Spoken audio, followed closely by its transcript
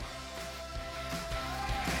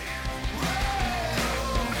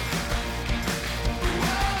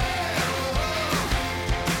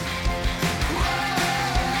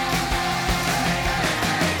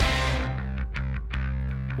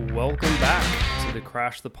to the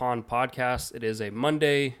Crash the Pond podcast. It is a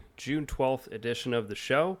Monday, June 12th edition of the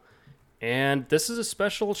show. And this is a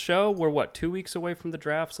special show. We're, 2 weeks away from the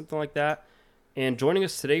draft, something like that. And joining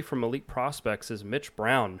us today from Elite Prospects is Mitch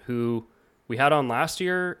Brown, who we had on last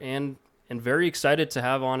year and very excited to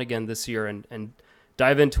have on again this year and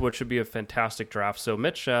dive into what should be a fantastic draft. So,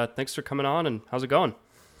 Mitch, thanks for coming on, and how's it going?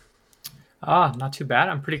 Not too bad.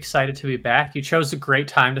 I'm pretty excited to be back. You chose a great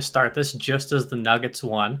time to start this just as the Nuggets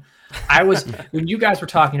won. When you guys were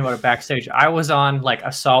talking about it backstage, I was on like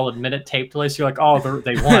a solid minute tape delay. So you're like,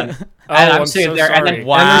 they won. And I'm sitting so there, sorry. and then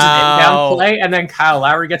there's an inbound play, and then Kyle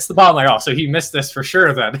Lowry gets the ball. I'm like, so he missed this for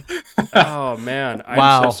sure then. Oh, man.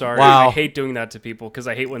 I'm so sorry. Wow. I hate doing that to people because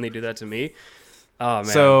I hate when they do that to me. Oh, man.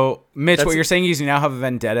 So, Mitch, what you're saying is you now have a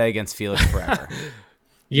vendetta against Felix forever.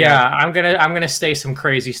 Yeah, I'm gonna say some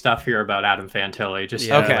crazy stuff here about Adam Fantilli.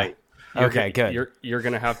 Good. You're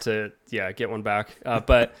gonna have to get one back.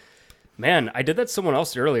 But man, I did that to someone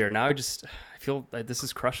else earlier. Now I feel like this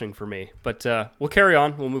is crushing for me. But we'll carry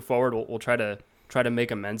on. We'll move forward. We'll try to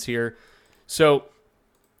make amends here. So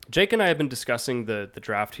Jake and I have been discussing the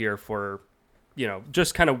draft here for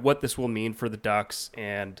just kind of what this will mean for the Ducks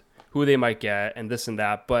and who they might get and this and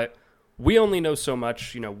that. But we only know so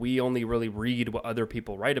much. We only really read what other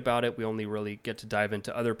people write about it. We only really get to dive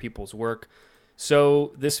into other people's work.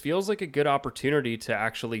 So this feels like a good opportunity to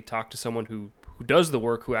actually talk to someone who does the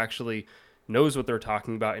work, who actually knows what they're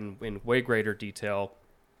talking about in way greater detail.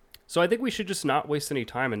 So I think we should just not waste any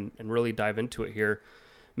time and really dive into it here.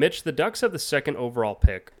 Mitch, the Ducks have the second overall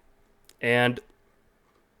pick. And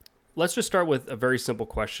let's just start with a very simple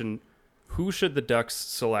question. Who should the Ducks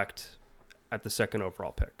select at the second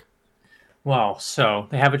overall pick? Well, so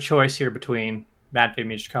they have a choice here between Matvei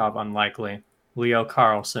Michkov, unlikely, Leo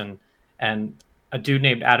Carlsson, and a dude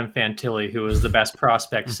named Adam Fantilli, who is the best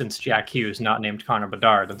prospect since Jack Hughes, not named Connor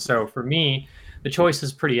Bedard. And so for me, the choice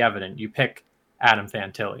is pretty evident. You pick Adam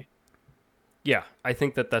Fantilli. Yeah, I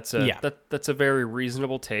think that's a very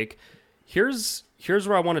reasonable take. Here's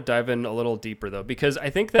where I want to dive in a little deeper though, because I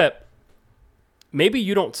think that maybe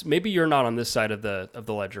you're not on this side of the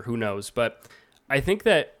ledger, who knows, but I think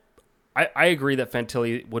that I agree that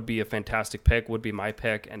Fantilli would be a fantastic pick, would be my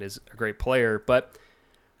pick, and is a great player. But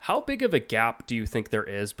how big of a gap do you think there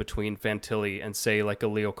is between Fantilli and, say, like a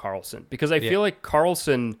Leo Carlsson? Because I feel like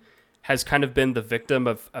Carlsson has kind of been the victim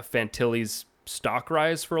of Fantilli's stock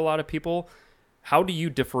rise for a lot of people. How do you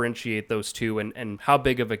differentiate those two, and how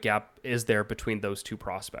big of a gap is there between those two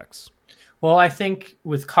prospects? Well, I think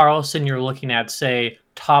with Carlsson, you're looking at, say,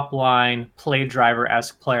 top line play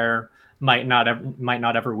driver-esque player, might not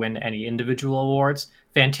ever win any individual awards.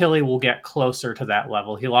 Fantilli will get closer to that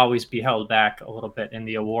level. He'll always be held back a little bit in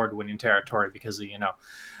the award-winning territory because of,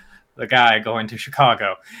 the guy going to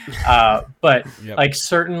Chicago. But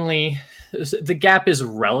certainly the gap is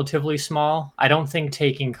relatively small. I don't think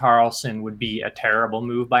taking Carlsson would be a terrible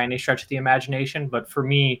move by any stretch of the imagination. But for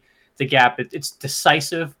me, the gap, it's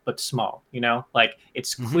decisive, but small,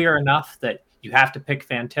 it's clear enough that you have to pick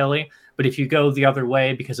Fantilli. But if you go the other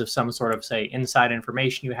way because of some sort of, say, inside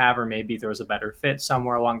information you have, or maybe there was a better fit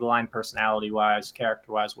somewhere along the line, personality-wise,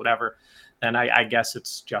 character-wise, whatever, then I guess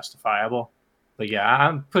it's justifiable. But yeah,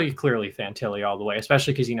 I'm pretty clearly Fantilli all the way,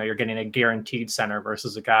 especially because, you're getting a guaranteed center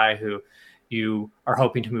versus a guy who you are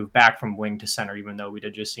hoping to move back from wing to center, even though we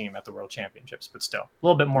did just see him at the World Championships. But still, a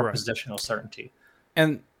little bit more positional certainty.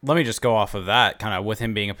 And let me just go off of that, kind of with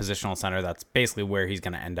him being a positional center, that's basically where he's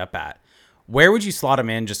going to end up at. Where would you slot him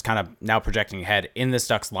in, just kind of now projecting ahead in this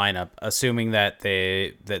Ducks lineup, assuming that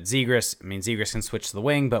Zegras can switch to the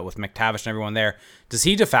wing, but with McTavish and everyone there, does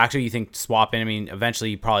he de facto, you think, swap in? Eventually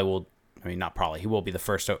he probably will, he will be the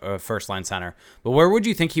first line center, but where would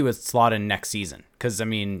you think he would slot in next season? Because,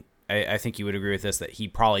 I think you would agree with this, that he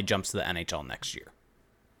probably jumps to the NHL next year.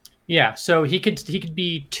 Yeah, so he could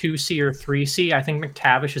be 2C or 3C. I think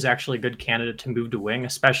McTavish is actually a good candidate to move to wing,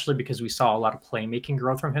 especially because we saw a lot of playmaking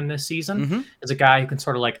growth from him this season. As a guy who can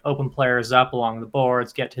sort of open players up along the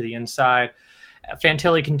boards, get to the inside.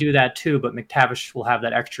 Fantilli can do that too, but McTavish will have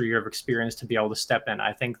that extra year of experience to be able to step in.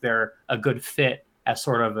 I think they're a good fit as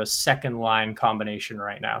sort of a second line combination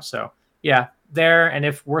right now. So yeah, there. And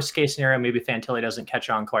if worst case scenario, maybe Fantilli doesn't catch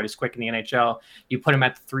on quite as quick in the NHL, you put him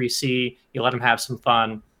at the 3C, you let him have some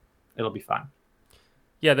fun. It'll be fun.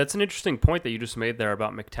 Yeah, that's an interesting point that you just made there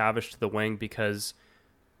about McTavish to the wing, because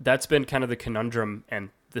that's been kind of the conundrum, and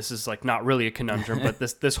this is not really a conundrum, but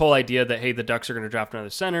this whole idea that, hey, the Ducks are going to draft another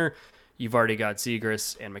center. You've already got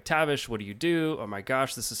Zegras and McTavish. What do you do? Oh my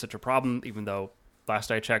gosh, this is such a problem, even though last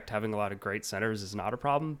I checked, having a lot of great centers is not a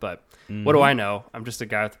problem, but what do I know? I'm just a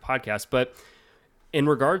guy with a podcast. But in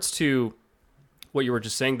regards to what you were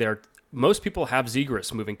just saying there, most people have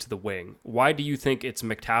Zegras moving to the wing. Why do you think it's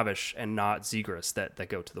McTavish and not Zegras that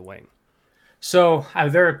go to the wing? So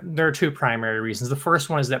there are two primary reasons. The first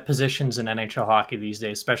one is that positions in NHL hockey these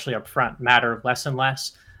days, especially up front, matter less and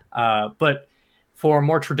less. But for a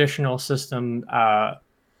more traditional system,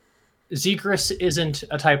 Zegras isn't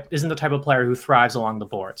the type of player who thrives along the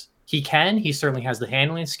boards. He certainly has the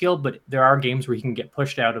handling skill, but there are games where he can get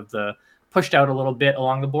pushed out a little bit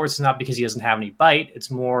along the boards. It's not because he doesn't have any bite.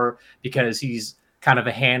 It's more because he's kind of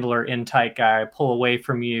a handler, in tight guy, pull away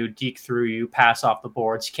from you, deke through you, pass off the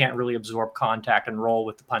boards. He can't really absorb contact and roll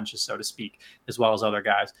with the punches, so to speak, as well as other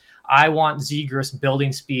guys. I want Zegras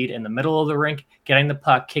building speed in the middle of the rink, getting the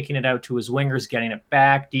puck, kicking it out to his wingers, getting it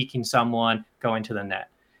back, deking someone, going to the net.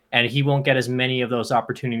 And he won't get as many of those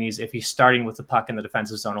opportunities if he's starting with the puck in the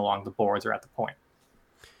defensive zone along the boards or at the point.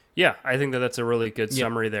 Yeah, I think that's a really good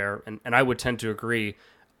summary there, and I would tend to agree.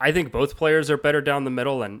 I think both players are better down the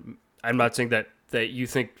middle, and I'm not saying that you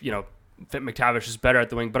think, McTavish is better at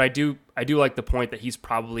the wing, but I do like the point that he's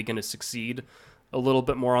probably going to succeed a little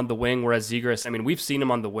bit more on the wing, whereas Zegras, I mean, we've seen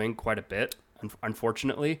him on the wing quite a bit,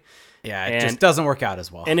 unfortunately. Yeah, it just doesn't work out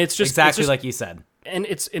as well. And it's just exactly like you said. And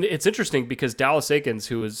it's interesting because Dallas Aikens,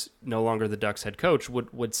 who is no longer the Ducks head coach,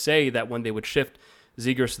 would say that when they would shift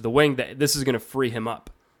Zegras to the wing, that this is going to free him up,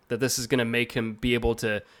 that this is going to make him be able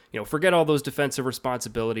to, forget all those defensive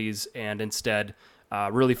responsibilities and instead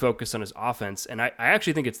really focus on his offense. And I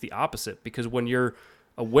actually think it's the opposite, because when you're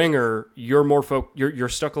a winger, you're more you're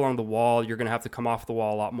stuck along the wall. You're going to have to come off the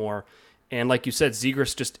wall a lot more. And like you said,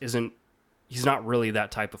 Zegras just he's not really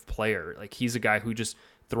that type of player. Like, he's a guy who just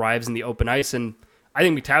thrives in the open ice, and I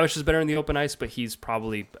think McTavish is better in the open ice, but he's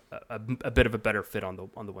probably a bit of a better fit on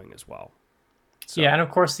the wing as well. So. Yeah, and of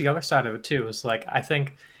course the other side of it too is, like, I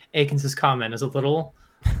think Aikens' comment is a little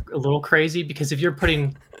crazy, because if you're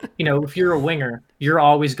putting, if you're a winger, you're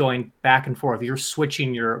always going back and forth. You're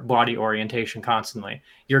switching your body orientation constantly.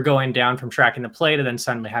 You're going down from tracking the play to then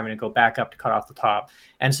suddenly having to go back up to cut off the top.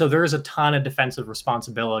 And so there is a ton of defensive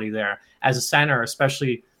responsibility there. As a center,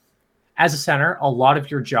 especially as a center, a lot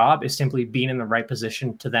of your job is simply being in the right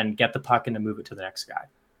position to then get the puck and to move it to the next guy.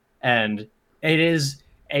 And it is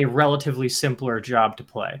a relatively simpler job to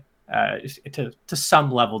play. To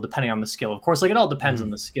some level, depending on the skill, of course. Like, it all depends on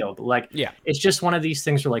the skill, but it's just one of these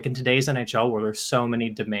things where, like, in today's NHL, where there's so many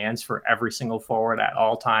demands for every single forward at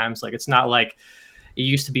all times, like, it's not like it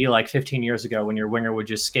used to be like 15 years ago when your winger would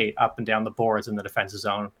just skate up and down the boards in the defensive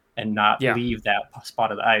zone and not leave that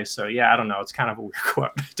spot of the ice. So I don't know, it's kind of a weird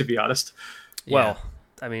quote, to be honest. Well,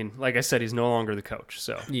 I mean, like I said, he's no longer the coach,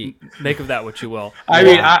 so make of that what you will. I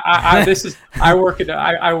mean, I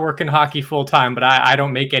work in hockey full time, but I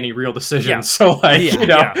don't make any real decisions. Yeah. So, like,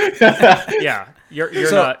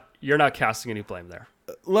 you're not casting any blame there.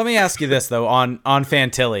 Let me ask you this though on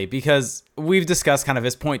Fantilli, because we've discussed kind of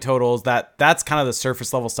his point totals. That's kind of the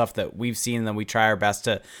surface level stuff that we've seen, and then we try our best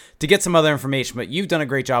to get some other information. But you've done a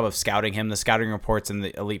great job of scouting him, the scouting reports in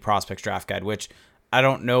the Elite Prospects Draft Guide, which I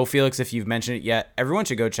don't know, Felix, if you've mentioned it yet. Everyone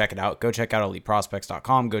should go check it out. Go check out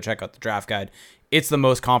eliteprospects.com. Go check out the draft guide. It's the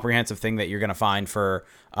most comprehensive thing that you're going to find for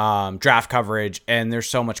draft coverage, and there's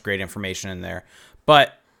so much great information in there.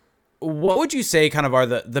 But what would you say kind of are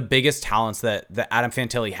the biggest talents that Adam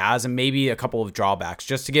Fantilli has, and maybe a couple of drawbacks,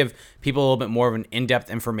 just to give people a little bit more of an in-depth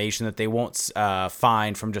information that they won't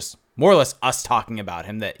find from just more or less us talking about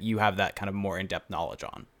him, that you have that kind of more in-depth knowledge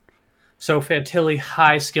on? So Fantilli,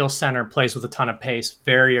 high skill center, plays with a ton of pace,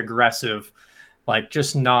 very aggressive, like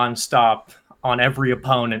just nonstop on every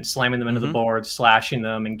opponent, slamming them into the boards, slashing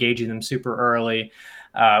them, engaging them super early.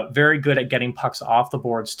 Very good at getting pucks off the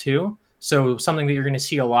boards too. So something that you're going to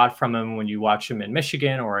see a lot from him when you watch him in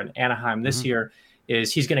Michigan or in Anaheim this year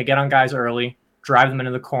is he's going to get on guys early, drive them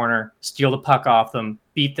into the corner, steal the puck off them,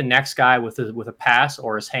 beat the next guy with a pass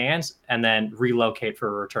or his hands, and then relocate for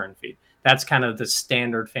a return feed. That's kind of the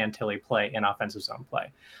standard Fantilli play in offensive zone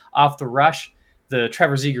play. Off the rush, the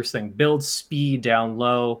Trevor Zegras thing, build speed down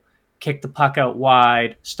low, kick the puck out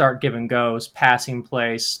wide, start give and goes, passing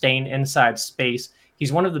plays, staying inside space.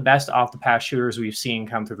 He's one of the best off the pass shooters we've seen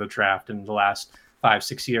come through the draft in the last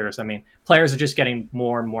 5-6 years. I mean, players are just getting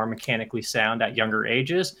more and more mechanically sound at younger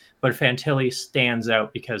ages, but Fantilli stands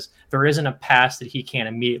out because there isn't a pass that he can't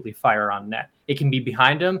immediately fire on net. It can be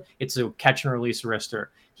behind him. It's a catch and release wrister.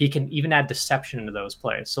 He can even add deception into those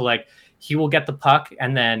plays. So, like, he will get the puck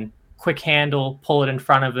and then quick handle, pull it in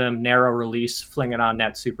front of him, narrow release, fling it on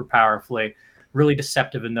net super powerfully. Really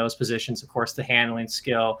deceptive in those positions. Of course, the handling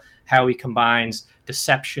skill, how he combines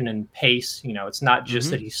deception and pace. It's not just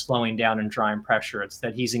that he's slowing down and drawing pressure. It's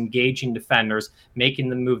that he's engaging defenders, making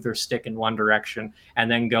them move their stick in one direction, and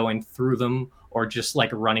then going through them or just like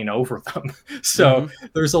running over them. So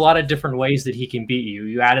there's a lot of different ways that he can beat you.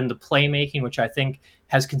 You add in the playmaking, which I think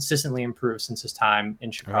has consistently improved since his time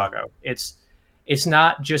in Chicago. It's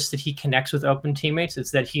not just that he connects with open teammates,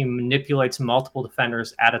 it's that he manipulates multiple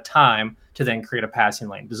defenders at a time to then create a passing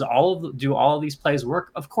lane. Do all of these plays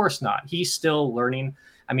work? Of course not. He's still learning.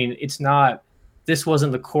 I mean, this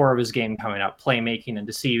wasn't the core of his game coming up, playmaking and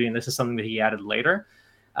deceiving. This is something that he added later.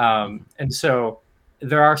 And so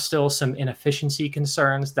there are still some inefficiency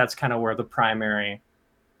concerns. That's kind of where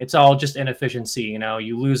it's all just inefficiency.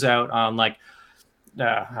 You lose out on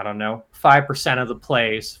I don't know, 5% of the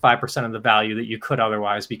plays, 5% of the value that you could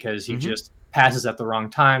otherwise, because he just passes at the wrong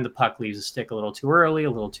time. The puck leaves the stick a little too early, a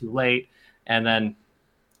little too late. And then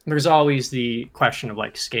there's always the question of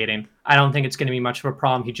skating. I don't think it's going to be much of a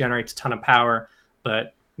problem. He generates a ton of power,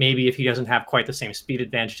 but maybe if he doesn't have quite the same speed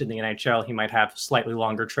advantage in the NHL, he might have slightly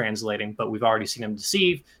longer translating, but we've already seen him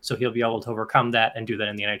deceive, so he'll be able to overcome that and do that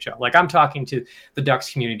in the NHL. I'm talking to the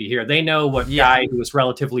Ducks community here. They know what guy who is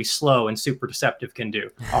relatively slow and super deceptive can do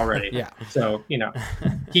already. So,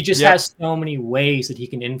 he just has so many ways that he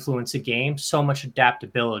can influence a game, so much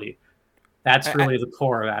adaptability. That's really the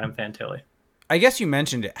core of Adam Fantilli. I guess you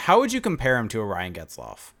mentioned it. How would you compare him to a Ryan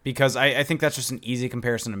Getzlaf? Because I think that's just an easy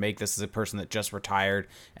comparison to make. This is a person that just retired,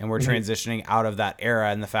 and we're transitioning out of that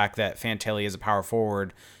era, and the fact that Fantilli is a power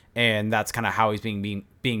forward, and that's kind of how he's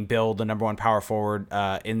being billed, the number one power forward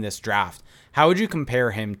in this draft. How would you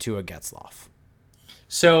compare him to a Getzlaf?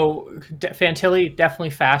 So Fantilli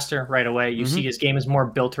definitely faster right away. You see his game is more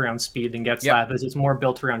built around speed than Getzlaf is. It's more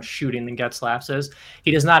built around shooting than Getzlaf's is.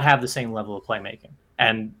 He does not have the same level of playmaking.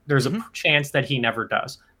 And there's a chance that he never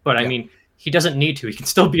does. But I mean, he doesn't need to. He can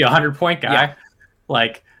still be a 100-point guy.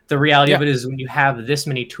 The reality of it is when you have this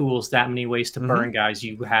many tools, that many ways to burn guys,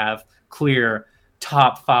 you have clear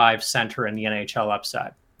top 5 center in the NHL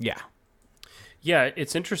upside. Yeah,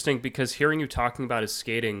 it's interesting because hearing you talking about his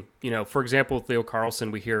skating, for example, with Leo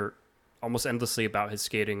Carlsson, we hear almost endlessly about his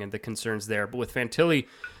skating and the concerns there. But with Fantilli,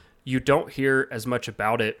 you don't hear as much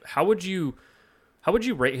about it. How would you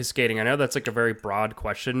rate his skating? I know that's a very broad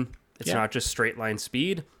question. It's not just straight line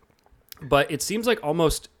speed, but it seems like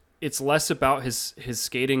almost it's less about his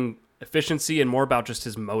skating efficiency and more about just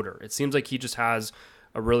his motor. It seems like he just has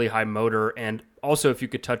a really high motor. And also, if you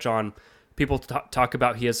could touch on, people talk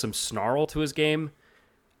about he has some snarl to his game.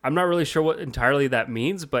 I'm not really sure what entirely that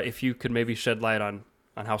means, but if you could maybe shed light on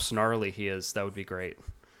how snarly he is, that would be great.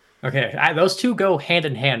 Okay, those two go hand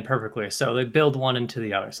in hand perfectly. So they build one into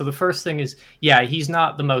the other. So the first thing is, he's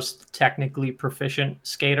not the most technically proficient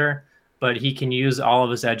skater, but he can use all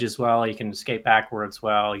of his edges well. He can skate backwards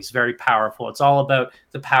well. He's very powerful. It's all about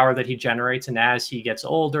the power that he generates. And as he gets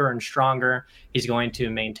older and stronger, he's going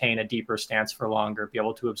to maintain a deeper stance for longer, be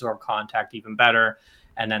able to absorb contact even better.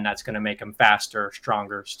 And then that's going to make him faster,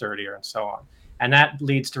 stronger, sturdier, and so on. And that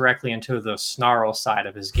leads directly into the snarl side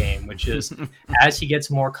of his game, which is as he gets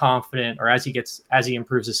more confident, or as he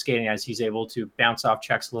improves his skating, as he's able to bounce off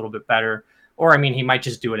checks a little bit better, or he might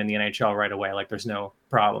just do it in the NHL right away. There's no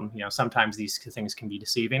problem. Sometimes these things can be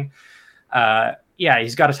deceiving.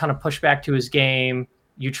 He's got a ton of pushback to his game.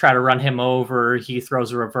 You try to run him over, he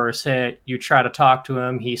throws a reverse hit. You try to talk to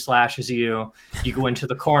him, he slashes you. You go into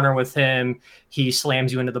the corner with him, he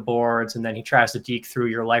slams you into the boards, and then he tries to deke through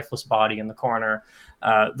your lifeless body in the corner.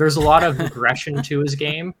 There's a lot of aggression to his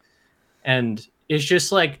game. And it's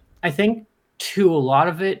just I think too, a lot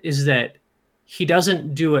of it is that he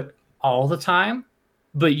doesn't do it all the time,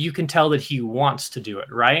 but you can tell that he wants to do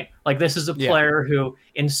it, right? This is a player who,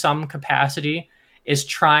 in some capacity, is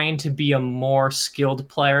trying to be a more skilled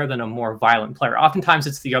player than a more violent player. Oftentimes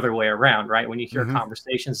it's the other way around, right? When you hear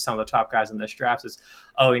conversations, some of the top guys in this draft is,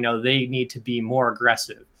 they need to be more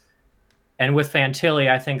aggressive. And with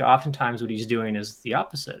Fantilli, I think oftentimes what he's doing is the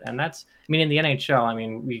opposite. And that's, in the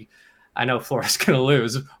NHL, I know Florida's going to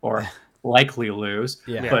lose or likely lose,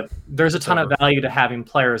 but there's a ton of value to having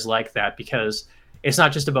players like that, because it's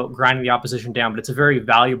not just about grinding the opposition down, but it's a very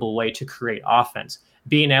valuable way to create offense.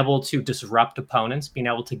 Being able to disrupt opponents, being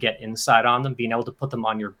able to get inside on them, being able to put them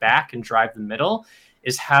on your back and drive the middle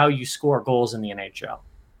is how you score goals in the NHL.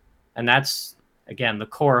 And that's, again, the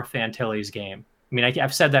core of Fantilli's game.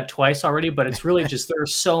 I've said that twice already, but it's really just there are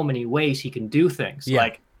so many ways he can do things.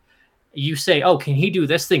 You say, can he do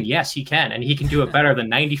this thing? Yes, he can. And he can do it better than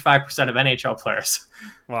 95% of NHL players.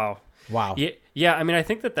 Wow. Yeah. I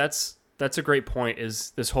think that's a great point, is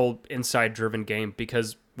this whole inside driven game,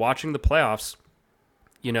 because watching the playoffs,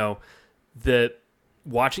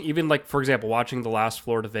 for example, watching the last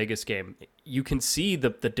Florida Vegas game, you can see the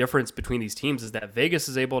difference between these teams is that Vegas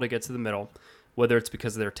is able to get to the middle. whether it's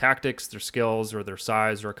because of their tactics, their skills, or their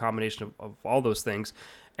size, or a combination of all those things.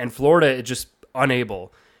 And Florida is just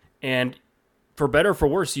unable. And for better or for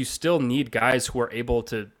worse, you still need guys who are able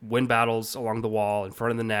to win battles along the wall, in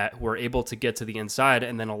front of the net, who are able to get to the inside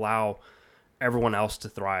and then allow everyone else to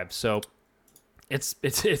thrive. So it's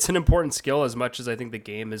an important skill, as much as I think the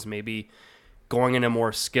game is maybe going in a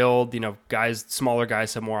more skilled, smaller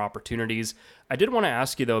guys have more opportunities. I did want to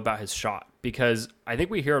ask you, though, about his shot, because I think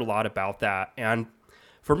we hear a lot about that. And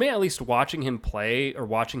for me, at least, watching him play, or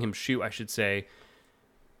watching him shoot, I should say,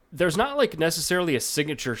 there's not like necessarily a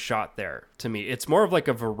signature shot there to me. It's more of like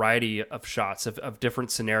a variety of shots of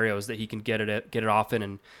different scenarios that he can get it off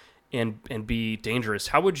in and be dangerous.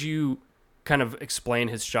 How would you kind of explain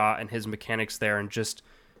his shot and his mechanics there? And just,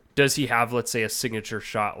 does he have, let's say, a signature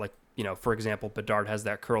shot? Like, for example, Bedard has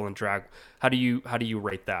that curl and drag. How do you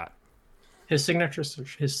rate that? His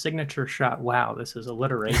signature shot. Wow, this is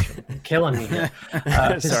alliteration. Killing me here.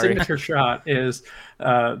 His signature shot is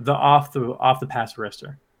the off the pass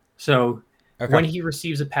wrister. So when he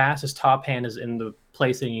receives a pass, his top hand is in the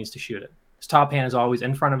place that he needs to shoot it. His top hand is always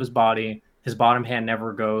in front of his body. His bottom hand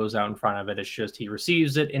never goes out in front of it. It's just he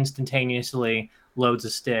receives it instantaneously, loads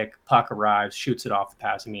a stick, puck arrives, shoots it off the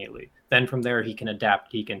pass immediately. Then from there, he can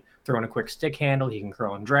adapt. He can throw in a quick stick handle. He can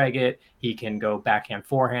curl and drag it. He can go backhand,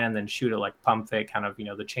 forehand, and then shoot it like pump fake, kind of,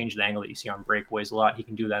 the change the angle that you see on breakaways a lot. He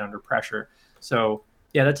can do that under pressure. So,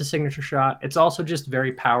 yeah, that's a signature shot. It's also just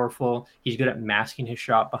very powerful. He's good at masking his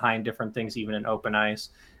shot behind different things, even in open ice.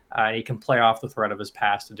 He can play off the threat of his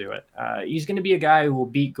pass to do it. He's going to be a guy who will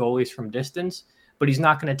beat goalies from distance, but he's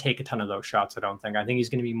not going to take a ton of those shots, I don't think. I think he's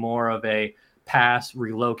going to be more of a pass,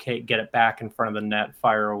 relocate, get it back in front of the net,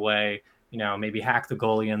 fire away, maybe hack the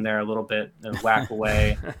goalie in there a little bit, then whack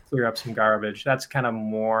away, clear up some garbage. That's kind of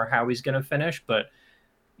more how he's going to finish. But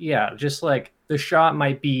yeah, just like the shot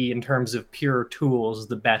might be, in terms of pure tools,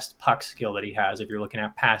 the best puck skill that he has. If you're looking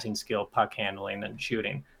at passing skill, puck handling, and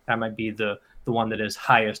shooting, that might be the one that is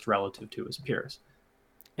highest relative to his peers.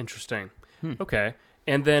 Interesting. Okay.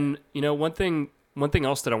 And then, one thing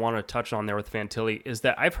else that I want to touch on there with Fantilli is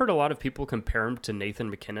that I've heard a lot of people compare him to Nathan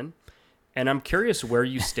MacKinnon. And I'm curious where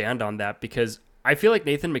you stand on that, because I feel like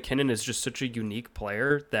Nathan MacKinnon is just such a unique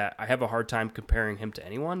player that I have a hard time comparing him to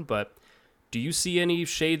anyone. But do you see any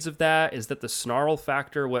shades of that? Is that the snarl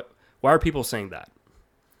factor? Why are people saying that?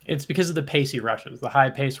 It's because of the pacey rushes, the high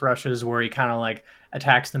pace rushes where he kind of like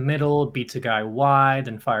attacks the middle, beats a guy wide,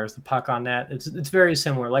 then fires the puck on net. It's very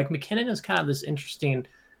similar. Like MacKinnon is kind of this interesting,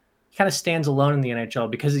 he kind of stands alone in the NHL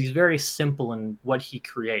because he's very simple in what he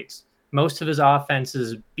creates. Most of his offense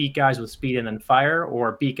is beat guys with speed and then fire,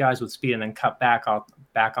 or beat guys with speed and then cut back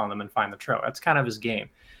on them and find the throw. That's kind of his game.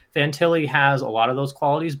 Fantilli has a lot of those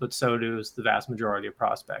qualities, but so does the vast majority of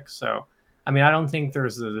prospects. So, I mean, I don't think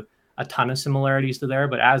there's a ton of similarities to there,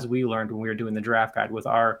 but as we learned when we were doing the draft guide with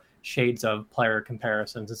our shades of player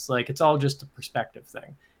comparisons, it's all just a perspective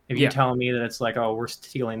thing. If you tell me that it's like, oh, we're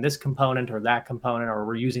stealing this component or that component, or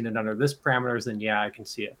we're using it under this parameters, then yeah, I can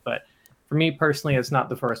see it. But for me personally, it's not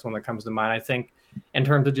the first one that comes to mind. I think in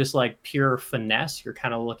terms of just like pure finesse, you're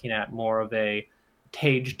kind of looking at more of a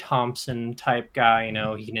Tage Thompson type guy.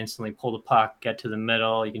 He can instantly pull the puck, get to the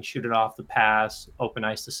middle, he can shoot it off the pass, open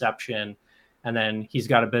ice deception, and then he's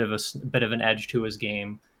got a bit of an edge to his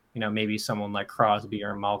game. Maybe someone like Crosby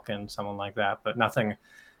or Malkin, someone like that, but nothing.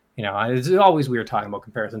 It's always weird talking about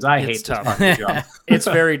comparisons. I hate this part of the job. It's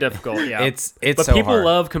very difficult. Yeah, it's but so people hard.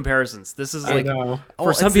 Love comparisons. This is like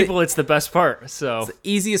for some it's people, it's the best part. So it's the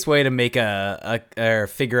easiest way to make or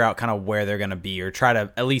figure out kind of where they're going to be, or try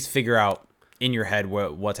to at least figure out in your head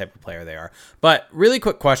what type of player they are. But really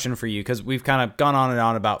quick question for you, because we've kind of gone on and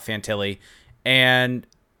on about Fantilli, and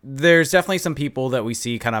there's definitely some people that we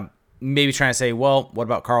see kind of maybe trying to say, well, what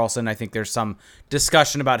about Karlsson? I think there's some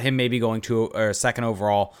discussion about him maybe going to a second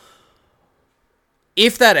overall.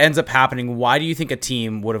 If that ends up happening, why do you think a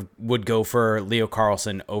team would go for Leo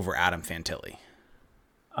Karlsson over Adam Fantilli?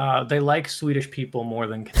 They like Swedish people more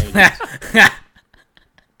than Canadians.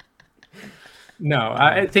 No,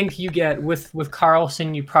 I think you get with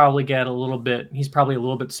Karlsson, you probably get he's probably a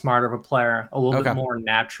little bit smarter of a player, a little bit more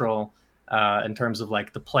natural in terms of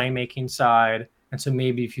like the playmaking side. And so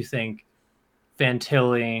maybe if you think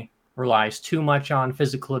Fantilli relies too much on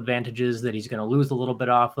physical advantages that he's going to lose a little bit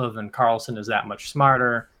off of, and Karlsson is that much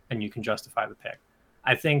smarter, and you can justify the pick.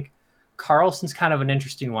 I think Karlsson's kind of an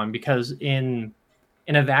interesting one because in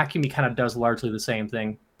a vacuum, he kind of does largely the same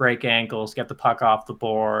thing: break ankles, get the puck off the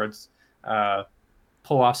boards,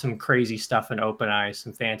 pull off some crazy stuff in open ice,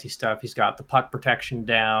 some fancy stuff. He's got the puck protection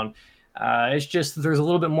down. It's just there's a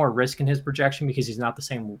little bit more risk in his projection because he's not the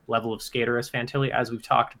same level of skater as Fantilli. As we've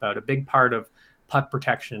talked about, a big part of puck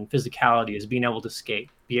protection, physicality is being able to skate,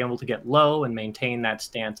 be able to get low and maintain that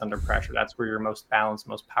stance under pressure. That's where you're most balanced,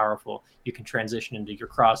 most powerful. You can transition into your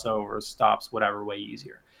crossovers, stops, whatever way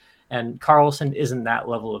easier. And Carlson isn't that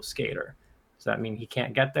level of skater. Does that mean he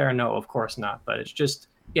can't get there? No, of course not. But it's just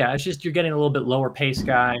you're getting a little bit lower pace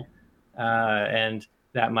guy, and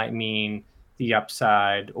that might mean the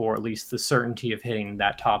upside, or at least the certainty of hitting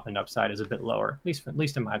that top end upside, is a bit lower. At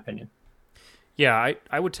least in my opinion. Yeah,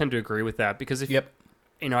 I would tend to agree with that because if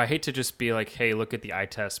I hate to just be like, hey, look at the eye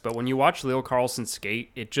test, but when you watch Leo Carlson skate,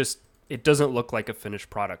 it doesn't look like a finished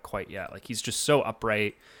product quite yet. Like he's just so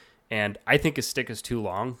upright, and I think his stick is too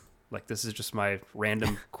long. Like this is just my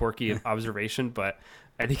random quirky observation, but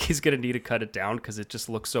I think he's going to need to cut it down because it just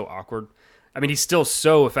looks so awkward. I mean, he's still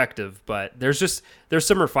so effective, but there's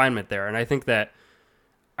some refinement there. And I think that,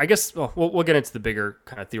 I guess, we'll get into the bigger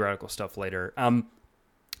kind of theoretical stuff later.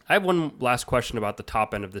 I have one last question about the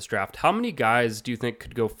top end of this draft. How many guys do you think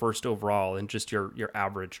could go first overall in just your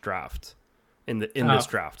average draft in this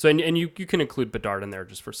draft? So, and you can include Bedard in there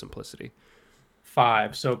just for simplicity.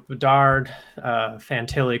 5. So Bedard,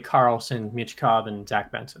 Fantilli, Carlson, Michkov, and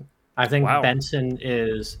Zach Benson. I think Benson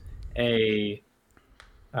is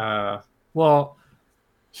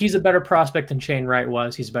he's a better prospect than Shane Wright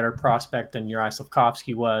was. He's a better prospect than Uri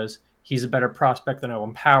Slafkovsky was. He's a better prospect than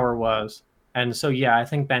Owen Power was. And so, I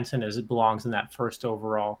think Benson belongs in that first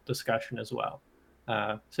overall discussion as well.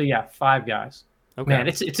 5 guys. Okay. Man,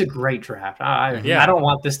 it's a great draft. I don't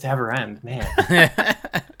want this to ever end, man.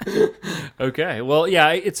 Okay. Well,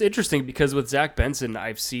 it's interesting because with Zach Benson,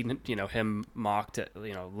 I've seen, him mocked at,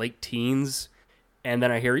 late teens. And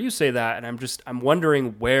then I hear you say that, and I'm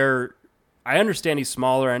wondering where. I understand he's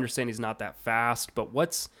smaller. I understand he's not that fast, but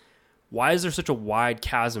why is there such a wide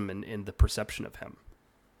chasm in the perception of him?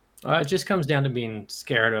 It just comes down to being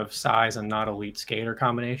scared of size and not elite skater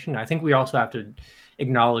combination. I think we also have to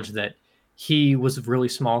acknowledge that he was really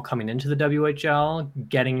small coming into the WHL,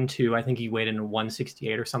 getting to, I think he weighed in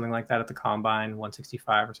 168 or something like that at the combine,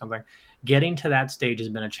 165 or something. Getting to that stage has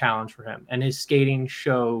been a challenge for him, and his skating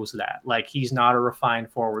shows that. Like, he's not a refined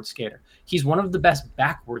forward skater. He's one of the best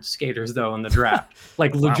backward skaters, though, in the draft.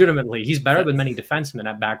 Like, legitimately, he's better than many defensemen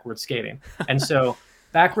at backward skating. And so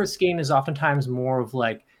backward skating is oftentimes more of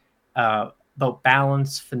like about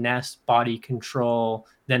balance, finesse, body control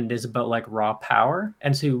than it is about like raw power.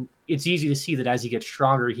 And so it's easy to see that as he gets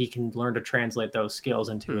stronger, he can learn to translate those skills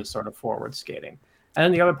into his sort of forward skating. And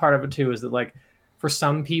then the other part of it too is that, like, for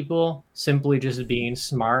some people, simply just being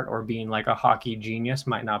smart or being like a hockey genius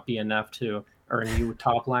might not be enough to earn you a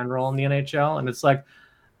top line role in the NHL. And it's like,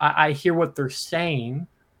 I hear what they're saying,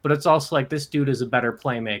 but it's also like, this dude is a better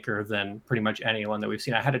playmaker than pretty much anyone that we've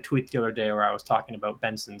seen. I had a tweet the other day where I was talking about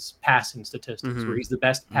Benson's passing statistics, where he's the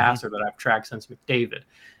best passer that I've tracked since McDavid.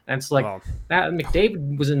 And it's like, that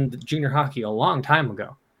McDavid was in the junior hockey a long time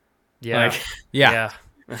ago. Yeah. Like,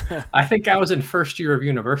 I think I was in first year of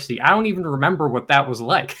university. I don't even remember what that was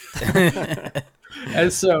like.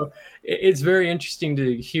 And so it's very interesting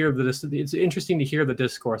to hear the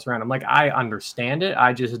discourse around him. Like, I understand it.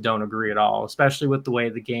 I just don't agree at all, especially with the way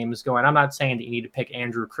the game is going. I'm not saying that you need to pick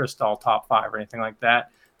Andrew Cristall top 5 or anything like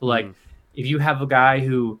that. But like, if you have a guy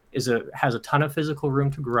who has a ton of physical room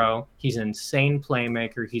to grow, he's an insane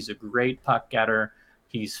playmaker. He's a great puck getter.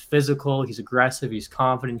 He's physical. He's aggressive. He's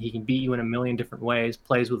confident. He can beat you in a million different ways.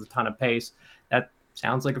 Plays with a ton of pace. That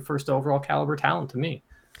sounds like a first overall caliber talent to me.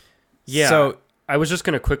 Yeah. So I was just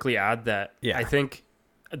going to quickly add that I think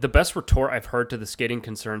the best retort I've heard to the skating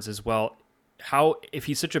concerns is, well, if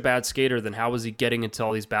he's such a bad skater, then how is he getting into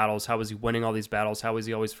all these battles? How is he winning all these battles? How is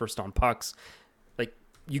he always first on pucks? Like,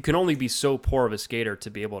 you can only be so poor of a skater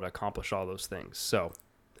to be able to accomplish all those things. So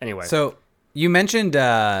anyway. So you mentioned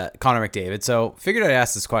Connor McDavid. So figured I'd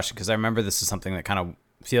ask this question because I remember this is something that kind of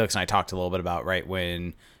Felix and I talked a little bit about right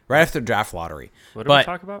after the draft lottery. What did we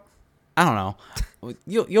talk about? I don't know.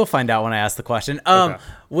 You'll find out when I ask the question. Okay.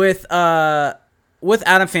 With Adam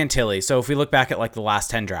Fantilli. So if we look back at like the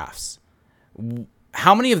last 10 drafts,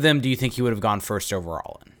 how many of them do you think he would have gone first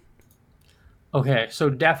overall in? Okay, so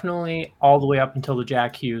definitely all the way up until the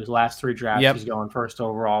Jack Hughes last 3 drafts, he's going first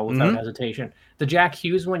overall without hesitation. The Jack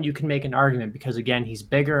Hughes one, you can make an argument because, again, he's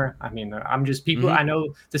bigger. I mean, I'm just people. I know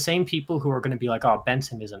the same people who are going to be like, "Oh,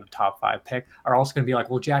 Benson isn't a top 5 pick," are also going to be like,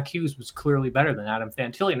 "Well, Jack Hughes was clearly better than Adam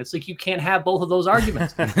Fantilli," and it's like, you can't have both of those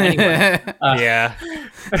arguments. Anyway,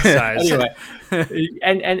 size. Anyway,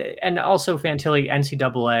 and also Fantilli,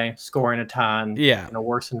 NCAA, scoring a ton. In a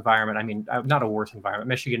worse environment. I mean, not a worse environment.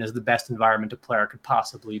 Michigan is the best environment a player could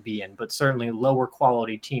possibly be in, but certainly lower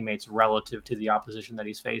quality teammates relative to the opposition that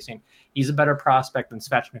he's facing. He's a better prospect than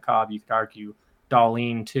Svechnikov. You could argue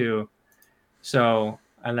Dahlin too. So,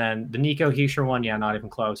 and then the Nico Heischer one, yeah, not even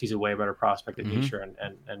close. He's a way better prospect than Heischer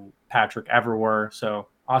and Patrick ever were. So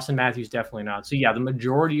Austin Matthews definitely not. So yeah, the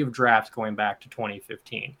majority of drafts going back to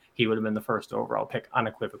 2015, he would have been the first overall pick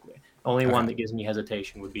unequivocally. The only one that gives me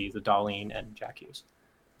hesitation would be the Darlene and Jack Hughes.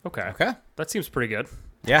 Okay. That seems pretty good.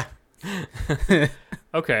 Yeah.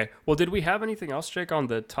 Okay. Well, did we have anything else, Jake, on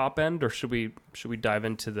the top end, or should we dive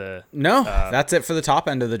into the? No, that's it for the top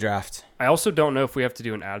end of the draft. I also don't know if we have to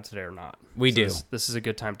do an ad today or not. We do. This is a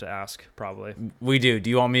good time to ask, probably. We do. Do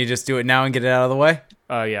you want me to just do it now and get it out of the way?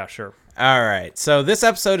 Yeah, sure. All right. So this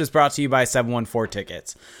episode is brought to you by 714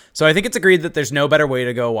 Tickets. So I think it's agreed that there's no better way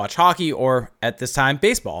to go watch hockey or, at this time,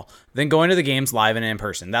 baseball than going to the games live and in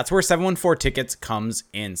person. That's where 714 Tickets comes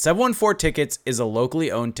in. 714 Tickets is a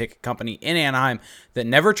locally owned ticket company in Anaheim that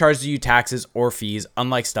never charges you taxes or fees,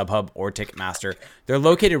 unlike StubHub or Ticketmaster. They're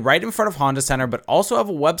located right in front of Honda Center, but also have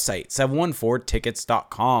a website,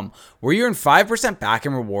 714tickets.com, where you earn 5% back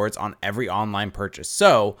in rewards on every online purchase.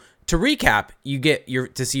 So, to recap, you get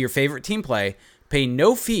to see your favorite team play, pay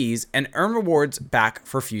no fees, and earn rewards back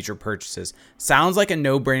for future purchases. Sounds like a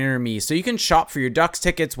no-brainer to me, so you can shop for your Ducks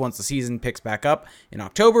tickets once the season picks back up in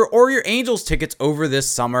October, or your Angels tickets over this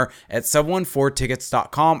summer at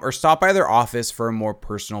 714tickets.com, or stop by their office for a more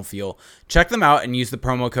personal feel. Check them out and use the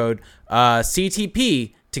promo code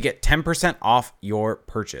CTP to get 10% off your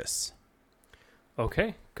purchase.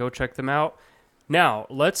 Okay, go check them out. Now,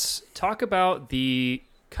 let's talk about the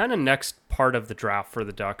kind of next part of the draft for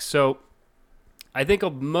the Ducks. So I think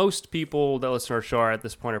most people that listen to our show are at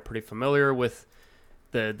this point are pretty familiar with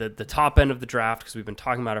the top end of the draft because we've been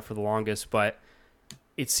talking about it for the longest, but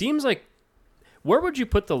it seems like, where would you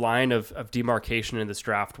put the line of demarcation in this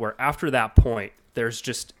draft where after that point there's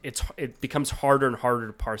just it becomes harder and harder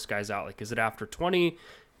to parse guys out? Like, is it after 20?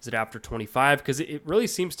 Is it after 25? Because it really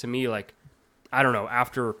seems to me like, I don't know,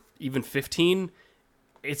 after even 15,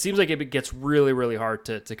 it seems like it gets really, really hard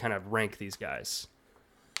to kind of rank these guys.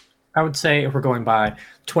 I would say if we're going by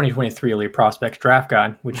 2023 Elite Prospects Draft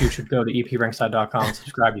Guide, which you should go to eprinkside.com and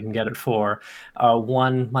subscribe, you can get it for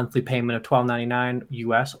one monthly payment of $12.99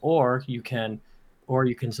 US, or you can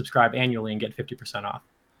subscribe annually and get 50% off.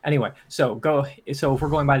 Anyway, so if we're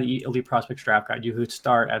going by the Elite Prospects Draft Guide, you would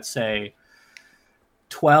start at, say,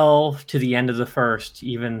 12 to the end of the first,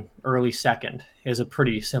 even early second, is a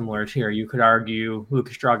pretty similar tier. You could argue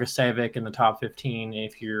Lukas Dragicevic in the top 15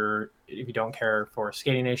 if you don't care for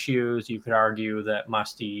skating issues. You could argue that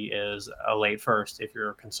Musty is a late first if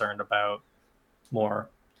you're concerned about more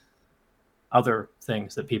other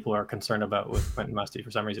things that people are concerned about with Quentin Musty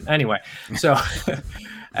for some reason. Anyway, so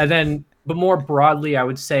but more broadly, I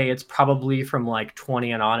would say it's probably from like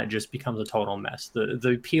 20 and on, it just becomes a total mess.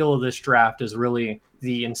 The appeal of this draft is really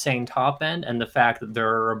the insane top end and the fact that there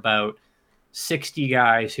are about 60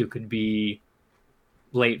 guys who could be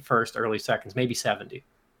late first, early seconds, maybe 70.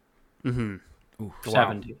 Mm-hmm. Ooh,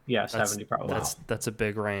 70. Wow. Yeah, 70 probably. That's a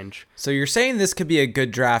big range. So you're saying this could be a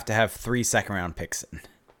good draft to have 3 second-round picks in?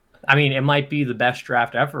 I mean, it might be the best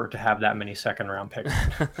draft ever to have that many second-round picks.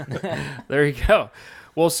 There you go.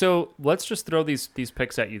 Well, so let's just throw these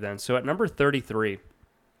picks at you then. So at number 33,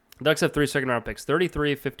 the Ducks have 3 second-round picks,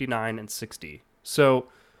 33, 59, and 60. So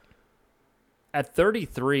at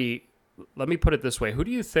 33, let me put it this way. Who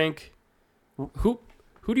do you think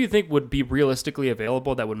would be realistically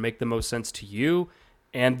available that would make the most sense to you?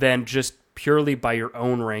 And then just purely by your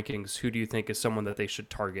own rankings, who do you think is someone that they should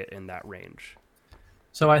target in that range?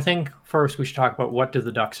 So I think first we should talk about what do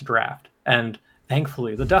the Ducks draft. And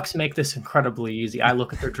thankfully, the Ducks make this incredibly easy. I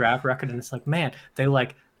look at their draft record and it's like, man, they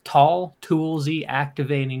like tall, toolsy,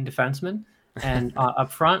 activating defensemen. And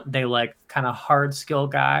up front, they like kind of hard skill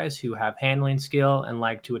guys who have handling skill and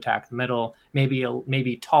like to attack the middle,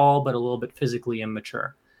 maybe tall, but a little bit physically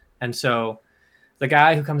immature. And so the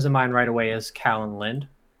guy who comes to mind right away is Callan Lind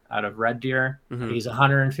out of Red Deer. Mm-hmm. He's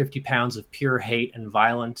 150 pounds of pure hate and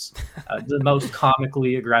violence, the most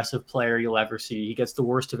comically aggressive player you'll ever see. He gets the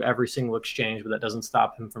worst of every single exchange, but that doesn't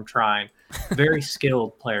stop him from trying. Very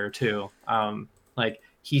skilled player too.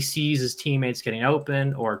 He sees his teammates getting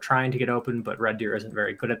open or trying to get open, but Red Deer isn't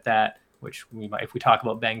very good at that, which if we talk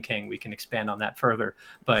about Ben King, we can expand on that further.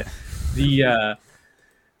 But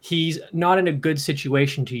he's not in a good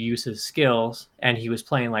situation to use his skills, and he was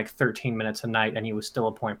playing like 13 minutes a night, and he was still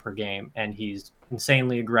a point per game, and he's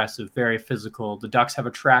insanely aggressive, very physical. The Ducks have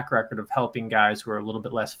a track record of helping guys who are a little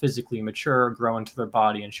bit less physically mature grow into their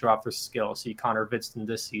body and show off their skills. See Connor Vidston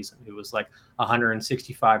this season, who was like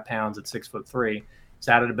 165 pounds at 6'3". He's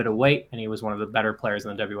added a bit of weight, and he was one of the better players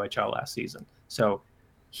in the WHL last season. So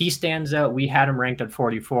he stands out. We had him ranked at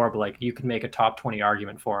 44, but like you could make a top 20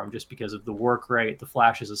 argument for him just because of the work rate, the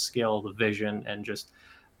flashes of skill, the vision, and just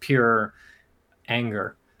pure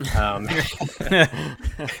anger.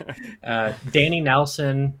 Danny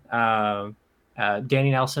Nelson. Danny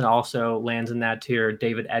Nelson also lands in that tier.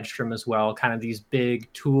 David Edstrom as well. Kind of these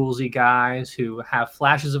big toolsy guys who have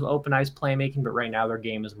flashes of open ice playmaking, but right now their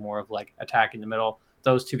game is more of like attacking the middle.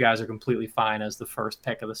 Those two guys are completely fine as the first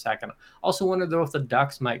pick of the second. Also wonder though if the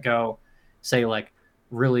Ducks might go, say, like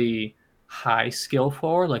really high skill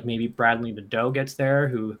forward, like maybe Bradley Nadeau gets there,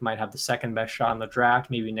 who might have the second best shot in the draft.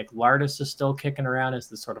 Maybe Nick Lardis is still kicking around as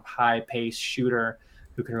the sort of high pace shooter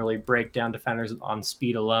who can really break down defenders on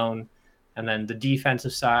speed alone. And then the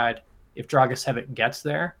defensive side, if Dragicevic gets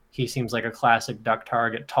there, he seems like a classic Duck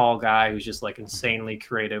target, tall guy who's just like insanely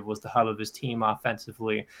creative, was the hub of his team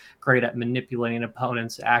offensively, great at manipulating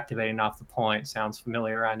opponents, activating off the point. Sounds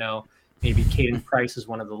familiar, I know. Maybe Caden Price is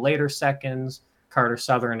one of the later seconds. Carter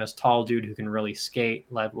Southern is tall dude who can really skate,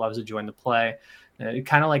 loves to join the play.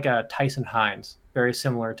 Kind of like a Tyson Hines, very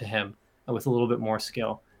similar to him with a little bit more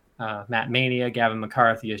skill. Matt Mania, Gavin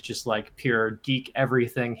McCarthy is just like pure geek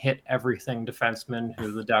everything, hit everything defenseman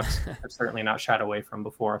who the Ducks have certainly not shied away from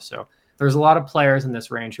before. So there's a lot of players in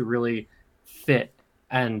this range who really fit,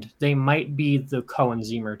 and they might be the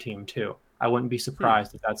Cohen-Zemer team too. I wouldn't be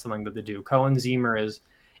surprised if that's something that they do. Cohen-Zemer is,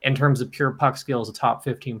 in terms of pure puck skills, a top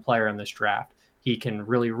 15 player in this draft. He can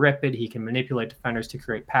really rip it. He can manipulate defenders to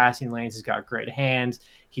create passing lanes. He's got great hands.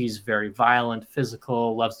 He's very violent,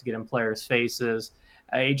 physical, loves to get in players' faces.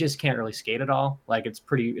 He just can't really skate at all. Like it's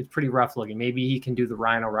pretty rough looking. Maybe he can do the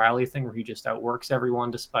Ryan O'Reilly thing where he just outworks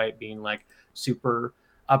everyone despite being like super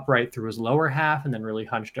upright through his lower half and then really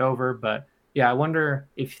hunched over. But yeah, I wonder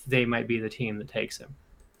if they might be the team that takes him.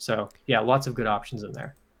 So yeah, lots of good options in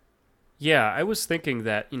there. Yeah, I was thinking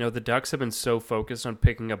that, the Ducks have been so focused on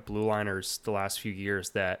picking up blue liners the last few years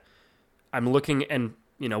that I'm looking and,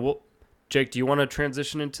 Jake, do you want to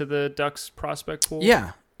transition into the Ducks prospect pool?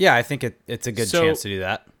 Yeah, I think it's a good chance to do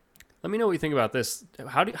that. Let me know what you think about this.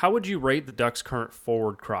 How would you rate the Ducks' current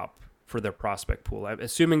forward crop for their prospect pool? I'm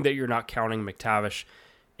assuming that you're not counting McTavish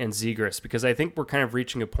and Zegras, because I think we're kind of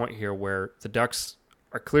reaching a point here where the Ducks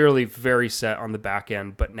are clearly very set on the back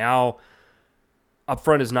end, but now up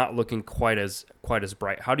front is not looking quite as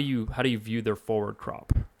bright. How do you view their forward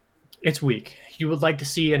crop? It's weak. You would like to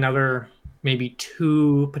see another maybe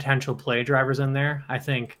 2 potential play drivers in there. I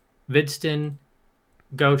think Vidston,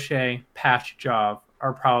 Gaucher, Pastujov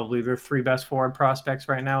are probably their 3 best forward prospects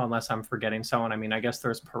right now, unless I'm forgetting someone. I mean, I guess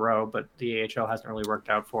there's Perreault, but the AHL hasn't really worked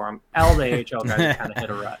out for him. The AHL guys kind of hit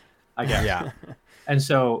a rut, I guess. Yeah. And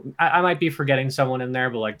so I might be forgetting someone in there,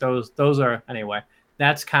 but like those are, anyway,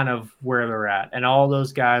 that's kind of where they're at. And all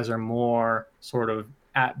those guys are more sort of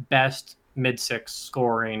at best mid-6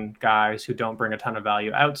 scoring guys who don't bring a ton of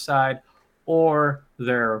value outside, or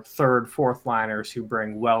they're third, fourth liners who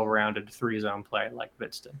bring well-rounded 3-zone play like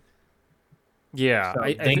Vidston. Yeah. So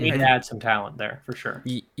they need to add some talent there for sure.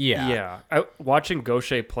 Yeah. Watching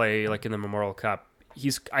Gaucher play like in the Memorial Cup,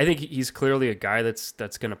 I think he's clearly a guy that's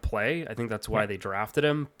going to play. I think that's why they drafted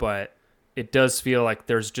him, but it does feel like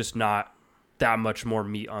there's just not that much more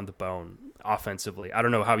meat on the bone offensively. I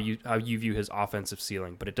don't know how you view his offensive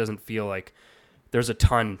ceiling, but it doesn't feel like there's a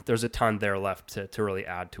ton there left to really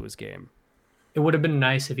add to his game. It would have been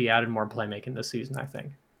nice if he added more playmaking this season, I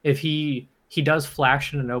think. If he does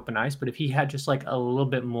flash in an open ice, but if he had just like a little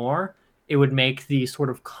bit more, it would make the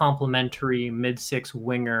sort of complementary mid-6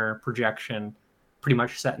 winger projection pretty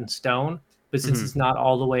much set in stone. But since it's not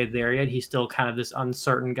all the way there yet, he's still kind of this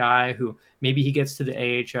uncertain guy who maybe he gets to the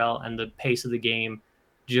AHL and the pace of the game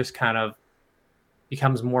just kind of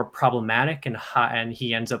becomes more problematic and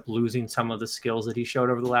he ends up losing some of the skills that he showed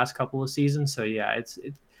over the last couple of seasons. So yeah,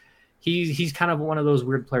 he's kind of one of those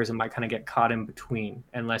weird players that might kind of get caught in between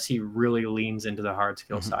unless he really leans into the hard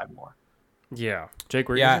skill side more. Yeah. Jake,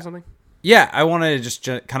 were you going to say something? Yeah, I wanted to just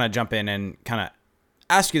kind of jump in and kind of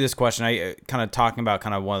ask you this question. I kind of talking about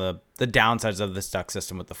kind of one of the downsides of the Duck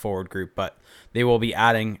system with the forward group, but they will be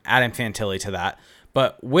adding Fantilli to that.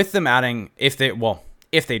 But with them adding, if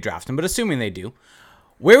they draft him, but assuming they do,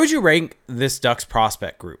 where would you rank this Ducks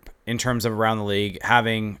prospect group in terms of around the league?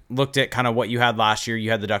 Having looked at kind of what you had last year,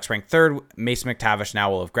 you had the Ducks ranked 3rd. Mason McTavish now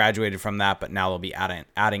will have graduated from that, but now they'll be adding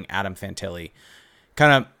Adam Fantilli.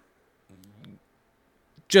 Kind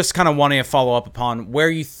of wanting to follow up upon where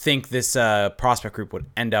you think this prospect group would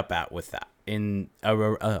end up at with that in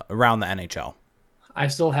around the NHL. I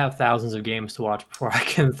still have thousands of games to watch before I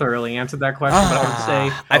can thoroughly answer that question, but I would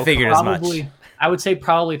say I figured as much. I would say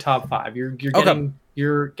probably top 5. You're getting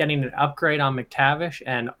you're getting an upgrade on McTavish,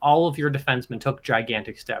 and all of your defensemen took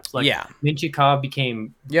gigantic steps. Like Minchikov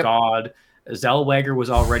became God. Zellweger was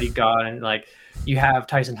already God, and like you have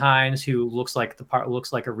Tyson Hines, who looks like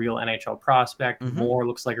a real NHL prospect. Moore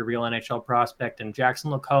looks like a real NHL prospect, and Jackson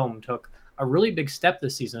Lacombe took a really big step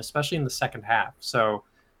this season, especially in the second half. So,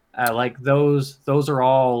 like those are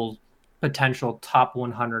all potential top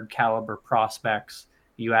 100 caliber prospects.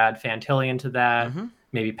 You add Fantilli into that.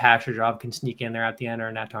 Maybe Pashajov can sneak in there at the end,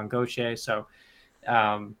 or Nathan Gauthier. So,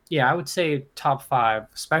 I would say top 5,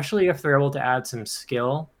 especially if they're able to add some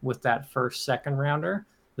skill with that first, second rounder.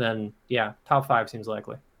 Then, top 5 seems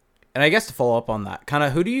likely. And I guess to follow up on that, kind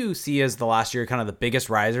of who do you see as the last year kind of the biggest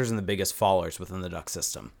risers and the biggest fallers within the Ducks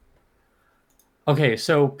system? Okay,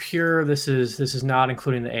 so this is not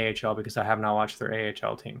including the AHL because I have not watched their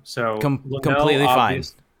AHL team. So completely fine.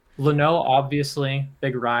 Leno, obviously,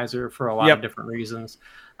 big riser for a lot of different reasons.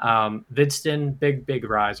 Vidston, big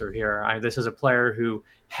riser here. This is a player who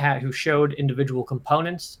showed individual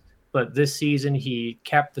components, but this season he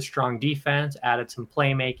kept the strong defense, added some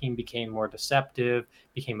playmaking, became more deceptive,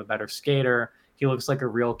 became a better skater. He looks like a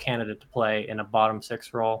real candidate to play in a bottom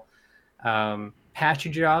 6 role.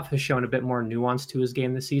 Pachijov has shown a bit more nuance to his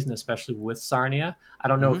game this season, especially with Sarnia. I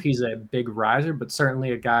don't know if he's a big riser, but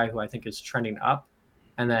certainly a guy who I think is trending up.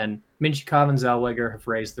 And then Minchikov and Zellweger have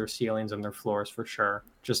raised their ceilings and their floors for sure,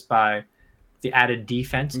 just by the added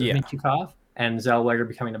defense of Minchikov and Zellweger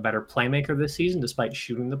becoming a better playmaker this season, despite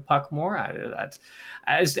shooting the puck more.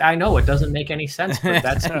 I know it doesn't make any sense, but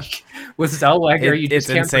that's with Zellweger, you just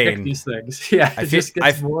can't predict these things. Yeah, it just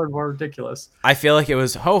gets more and more ridiculous. I feel like it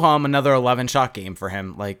was ho-hum, another 11-shot game for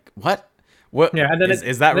him. Like, what? What? Yeah, and then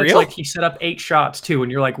is that real? It's like he set up 8 shots too,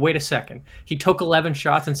 and you're like, wait a second. He took 11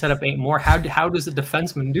 shots and set up 8 more. How does a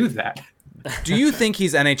defenseman do that? Do you think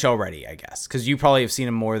he's NHL ready, I guess? Because you probably have seen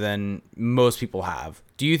him more than most people have.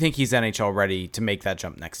 Do you think he's NHL ready to make that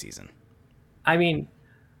jump next season? I mean,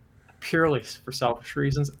 purely for selfish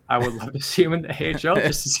reasons, I would love to see him in the AHL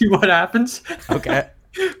just to see what happens. Okay.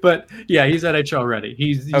 But yeah, he's NHL ready.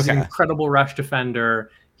 He's an incredible rush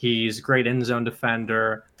defender. He's a great end zone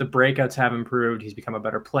defender. The breakouts have improved. He's become a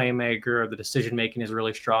better playmaker. The decision making is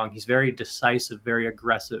really strong. He's very decisive, very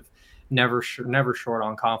aggressive, never short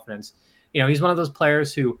on confidence. He's one of those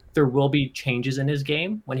players who there will be changes in his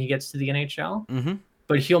game when he gets to the NHL,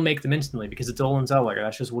 but he'll make them instantly because it's Olin Zellweger.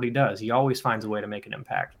 That's just what he does. He always finds a way to make an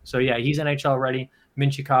impact. So yeah, he's NHL ready.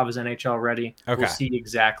 Minchikov is NHL ready. Okay. We'll see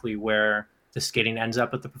exactly where the skating ends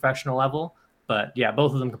up at the professional level. But yeah,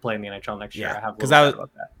 both of them can play in the NHL next year. I have a little doubt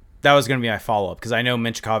about that. That was going to be my follow-up because I know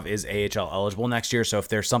Minchikov is AHL eligible next year. So if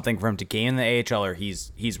there's something for him to gain in the AHL, or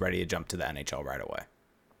he's ready to jump to the NHL right away.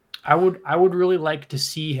 I would really like to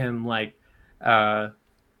see him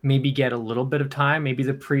maybe get a little bit of time. Maybe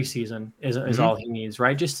the preseason is all he needs,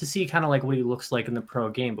 right? Just to see kind of like what he looks like in the pro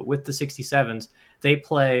game. But with the 67s, they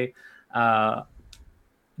play,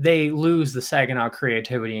 they lose the Saginaw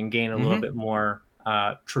creativity and gain a little bit more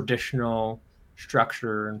traditional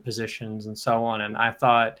structure and positions and so on. And I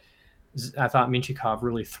thought Minchikov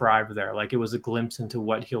really thrived there. Like, it was a glimpse into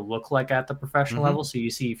what he'll look like at the professional level. So you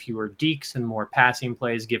see fewer dekes and more passing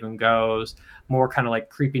plays, give and goes, more kind of like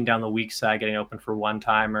creeping down the weak side, getting open for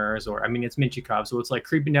one-timers, it's Minchikov. So it's like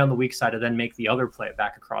creeping down the weak side and then make the other play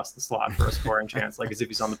back across the slot for a scoring chance, like as if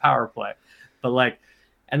he's on the power play. But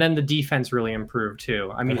and then the defense really improved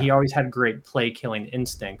too. He always had great play-killing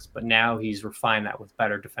instincts, but now he's refined that with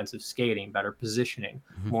better defensive skating, better positioning,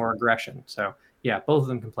 more aggression. So yeah, both of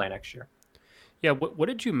them can play next year. Yeah, what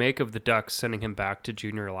did you make of the Ducks sending him back to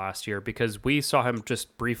junior last year? Because we saw him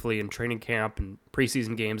just briefly in training camp and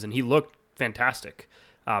preseason games, and he looked fantastic.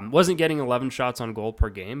 Wasn't getting 11 shots on goal per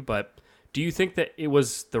game, but do you think that it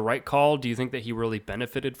was the right call? Do you think that he really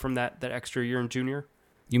benefited from that extra year in junior?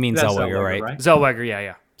 You mean Zellweger, right? Zellweger,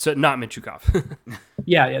 yeah. So not Minchikov.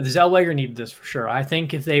 Yeah, the Zellweger needed this for sure. I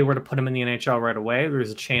think if they were to put him in the NHL right away, there's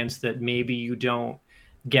a chance that maybe you don't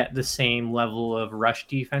get the same level of rush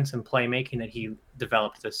defense and playmaking that he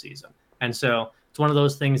developed this season. And so it's one of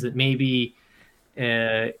those things that maybe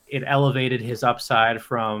it elevated his upside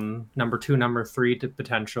from number 2, number 3 to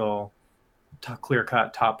potential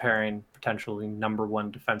clear-cut top pairing, potentially number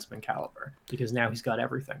 1 defenseman caliber, because now he's got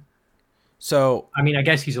everything. So I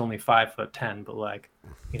guess he's only 5'10", but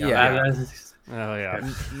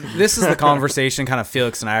this is the conversation kind of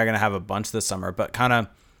Felix and I are going to have a bunch this summer, but kind of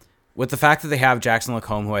with the fact that they have Jackson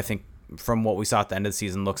Lacombe, who I think from what we saw at the end of the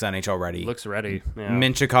season looks NHL ready. Looks ready. Yeah.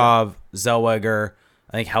 Minchikov, Zellweger.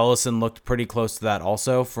 I think Hellison looked pretty close to that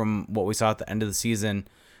also from what we saw at the end of the season.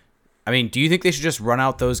 Do you think they should just run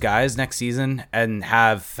out those guys next season and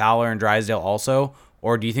have Fowler and Drysdale also?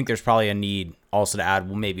 Or do you think there's probably a need also to add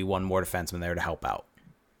maybe one more defenseman there to help out?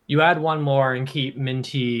 You add one more and keep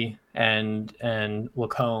Minty and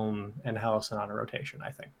Lacombe and Hellison on a rotation,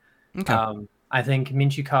 I think. Okay. I think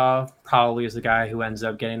Minchikov probably is the guy who ends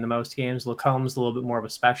up getting the most games. Lacombe's a little bit more of a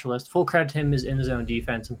specialist. Full credit to him, his in-zone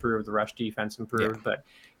defense improved, the rush defense improved, but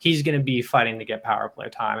he's going to be fighting to get power play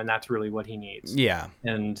time, and that's really what he needs. Yeah.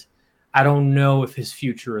 And I don't know if his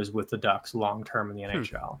future is with the Ducks long-term in the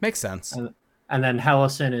NHL. Makes sense. And then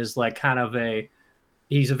Hellison is like kind of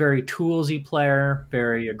he's a very toolsy player,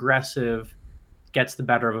 very aggressive, gets the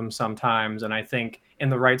better of him sometimes. And I think in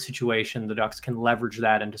the right situation, the Ducks can leverage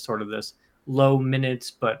that into sort of this low minutes,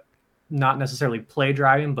 but not necessarily play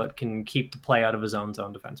driving, but can keep the play out of his own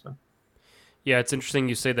zone defenseman. Yeah, it's interesting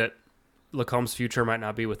you say that Lacombe's future might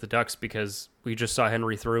not be with the Ducks because we just saw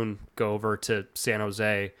Henry Thrun go over to San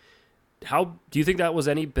Jose. How do you think that was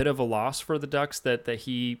any bit of a loss for the Ducks that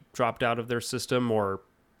he dropped out of their system, or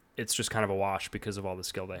it's just kind of a wash because of all the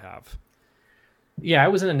skill they have? Yeah,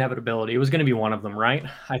 it was an inevitability. It was going to be one of them, right?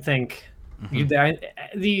 I think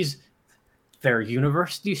they're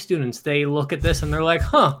university students. They look at this and they're like,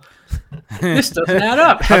 huh, this doesn't add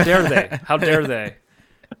up. How dare they? How dare they?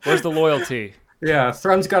 Where's the loyalty? Yeah,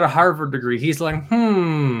 Thrun's got a Harvard degree. He's like,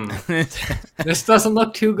 this doesn't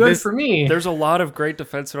look too good for me. There's a lot of great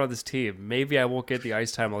defensemen on this team. Maybe I won't get the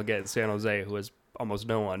ice time I'll get in San Jose, who has almost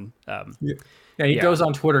no one. He goes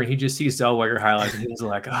on Twitter and he just sees Zellweger highlights and he's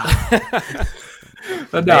like,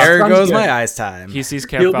 But no, there goes good. My ice time. He sees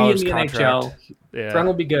Cam Fowler's contract. NHL. Yeah. Thrun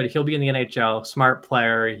will be good. He'll be in the NHL. Smart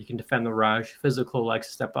player. He can defend the rush. Physical, likes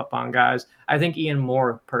to step up on guys. I think Ian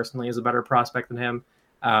Moore personally is a better prospect than him.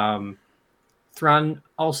 Thrun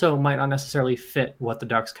also might not necessarily fit what the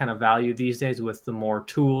Ducks kind of value these days with the more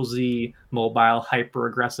toolsy, mobile,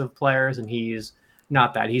 hyper-aggressive players, and he's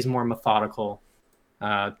not that. He's more methodical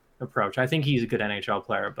approach. I think he's a good NHL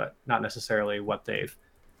player, but not necessarily what they've...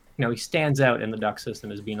 he stands out in the Duck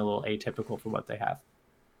system as being a little atypical for what they have.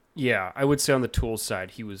 Yeah, I would say on the tools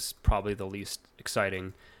side, he was probably the least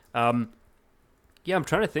exciting. Yeah, I'm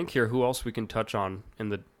trying to think here who else we can touch on in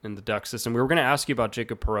the Duck system. We were going to ask you about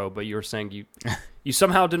Jacob Perreault, but you were saying you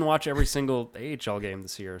somehow didn't watch every single AHL game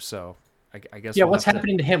this year. So I guess what's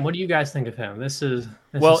happening to him? What do you guys think of him?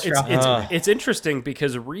 It's interesting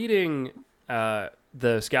because reading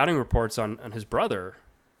the scouting reports on his brother,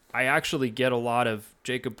 I actually get a lot of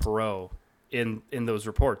Jacob Perreault in those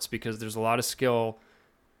reports because there's a lot of skill,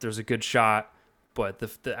 there's a good shot, but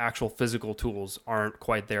the actual physical tools aren't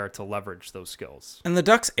quite there to leverage those skills. And the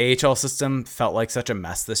Ducks AHL system felt like such a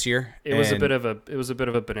mess this year. It was a bit of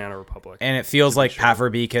a banana republic. And it feels like Pat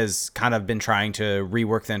Verbeek has kind of been trying to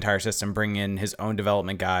rework the entire system, bring in his own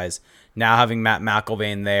development guys. Now having Matt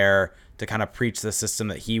McIlvaine there to kind of preach the system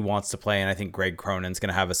that he wants to play, and I think Greg Cronin's going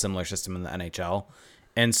to have a similar system in the NHL.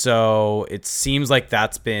 And so it seems like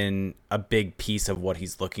that's been a big piece of what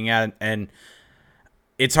he's looking at. And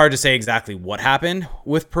it's hard to say exactly what happened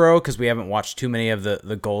with Perreault because we haven't watched too many of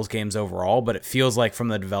the goals games overall, but it feels like from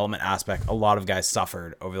the development aspect, a lot of guys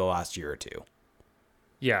suffered over the last year or two.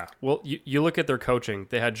 Yeah. Well, you look at their coaching.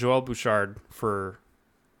 They had Joel Bouchard for,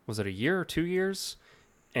 was it a year or 2 years?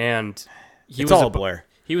 And it's all a blur.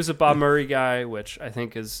 He was a Bob Murray guy, which I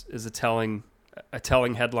think is a telling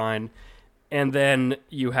headline. And then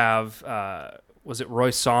you have, was it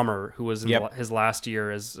Roy Sommer, who was in his last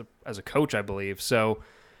year as a coach, I believe. So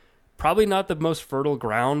probably not the most fertile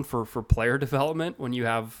ground for player development when you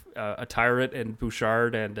have a tyrant and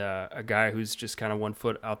Bouchard and a guy who's just kind of 1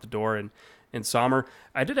 foot out the door and Sommer.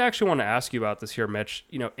 I did actually want to ask you about this here, Mitch.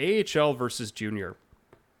 AHL versus junior.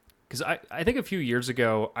 Because I think a few years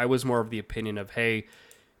ago, I was more of the opinion of, hey,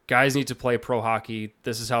 guys need to play pro hockey.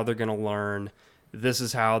 This is how they're going to learn. This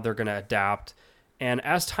is how they're going to adapt. And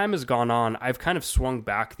as time has gone on, I've kind of swung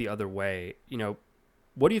back the other way.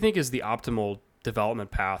 What do you think is the optimal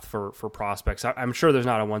development path for prospects? I'm sure there's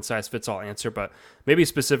not a one-size-fits-all answer, but maybe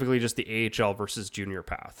specifically just the AHL versus junior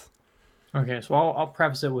path. Okay, so I'll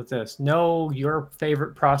preface it with this. No, your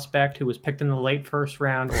favorite prospect who was picked in the late first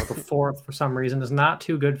round or the fourth for some reason is not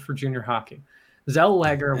too good for junior hockey.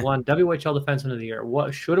 Zellweger won WHL Defenseman of the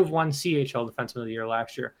Year, should have won CHL Defenseman of the Year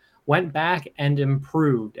last year. Went back and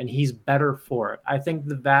improved, and he's better for it. I think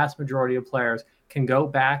the vast majority of players can go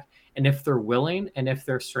back, and if they're willing, and if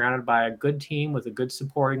they're surrounded by a good team with a good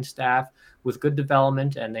supporting staff, with good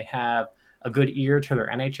development, and they have a good ear to their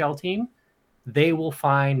NHL team, they will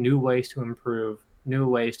find new ways to improve, new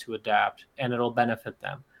ways to adapt, and it'll benefit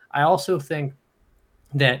them. I also think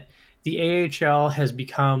that the AHL has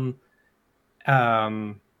become...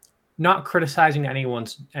 not criticizing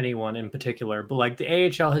anyone in particular, but like the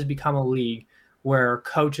AHL has become a league where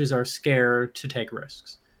coaches are scared to take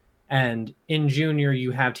risks. And in junior,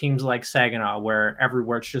 you have teams like Saginaw, where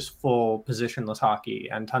everywhere it's just full positionless hockey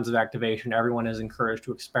and tons of activation. Everyone is encouraged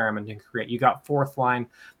to experiment and create. You got fourth line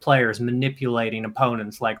players manipulating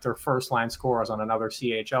opponents like their first line scorers on another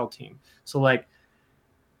CHL team. So like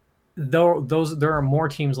there are more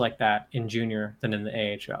teams like that in junior than in the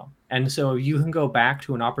AHL. And so you can go back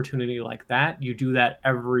to an opportunity like that. You do that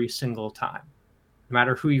every single time, no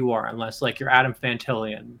matter who you are, unless like you're Adam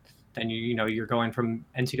Fantilli, then you're going from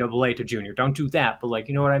NCAA to junior. Don't do that, but like,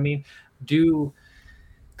 you know what I mean?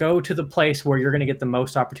 Go to the place where you're going to get the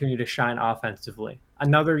most opportunity to shine offensively.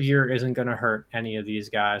 Another year isn't going to hurt any of these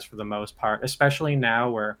guys for the most part, especially now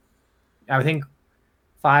where I think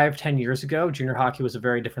 5-10 years ago, junior hockey was a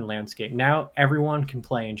very different landscape. Now everyone can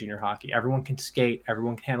play in junior hockey. Everyone can skate.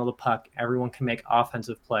 Everyone can handle the puck. Everyone can make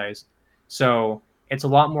offensive plays. So it's a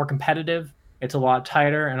lot more competitive. It's a lot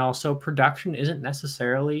tighter. And also production isn't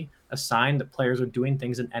necessarily a sign that players are doing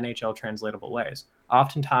things in NHL translatable ways.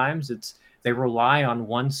 Oftentimes they rely on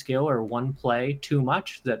one skill or one play too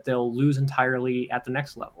much that they'll lose entirely at the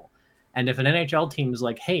next level. And if an NHL team is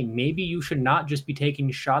like, hey, maybe you should not just be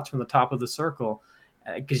taking shots from the top of the circle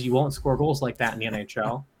because you won't score goals like that in the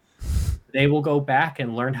NHL, they will go back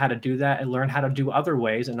and learn how to do that and learn how to do other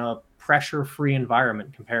ways in a pressure-free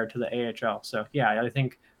environment compared to the AHL. So, yeah, I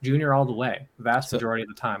think junior all the way, vast majority of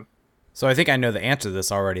the time. So I think I know the answer to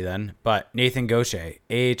this already then, but Nathan Gaucher,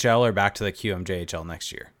 AHL or back to the QMJHL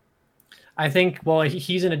next year? I think, well,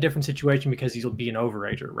 he's in a different situation because he'll be an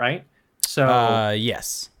overager, right? So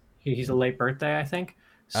yes. He's a late birthday, I think.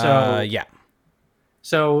 So yeah.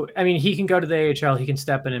 So, I mean, he can go to the AHL, he can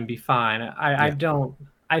step in and be fine.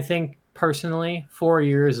 I think personally, 4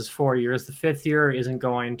 years is 4 years. The fifth year isn't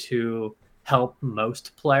going to help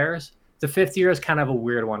most players. The fifth year is kind of a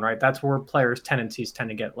weird one, right? That's where players' tendencies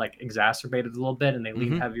tend to get like exacerbated a little bit and they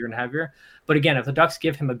leave heavier and heavier. But again, if the Ducks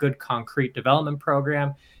give him a good concrete development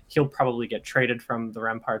program, he'll probably get traded from the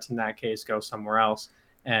Remparts in that case, go somewhere else.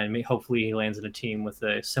 And hopefully he lands in a team with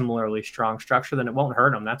a similarly strong structure, then it won't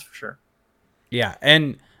hurt him, that's for sure. Yeah,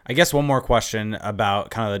 and I guess one more question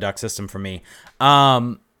about kind of the Duck system for me.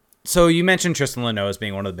 So you mentioned Tristan Leno as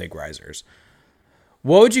being one of the big risers.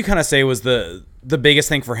 What would you kind of say was the biggest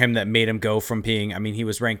thing for him that made him go from being, I mean, he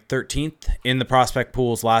was ranked 13th in the prospect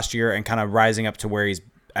pools last year and kind of rising up to where he's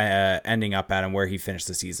ending up at and where he finished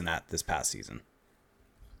the season at this past season?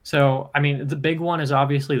 So, I mean, the big one is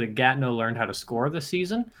obviously that Gatineau learned how to score this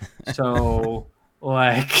season. So,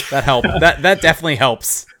 like... that helped. That definitely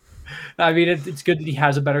helps. I mean, it's good that he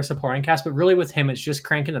has a better supporting cast, but really with him, it's just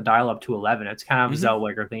cranking the dial up to 11. It's kind of a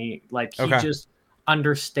Zellweger thing. Like, he just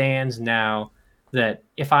understands now that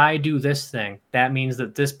if I do this thing, that means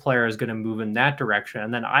that this player is going to move in that direction,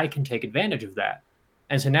 and then I can take advantage of that.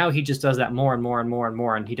 And so now he just does that more and more and more and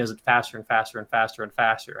more, and he does it faster and faster and faster and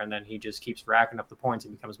faster, and then he just keeps racking up the points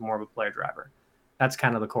and becomes more of a play driver. That's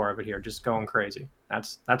kind of the core of it here, just going crazy.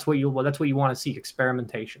 That's what you want to see,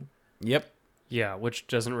 experimentation. Yep. Yeah, which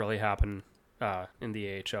doesn't really happen in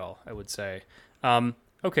the AHL, I would say.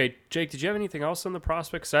 Okay, Jake, did you have anything else on the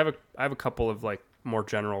prospects? I have a couple of like more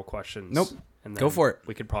general questions. Nope. And go for it.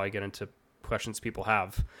 We could probably get into questions people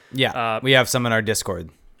have. Yeah, we have some in our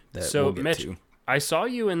Discord that we'll get Mitch, to. I saw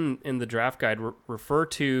you in the draft guide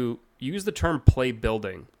use the term play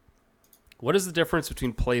building. What is the difference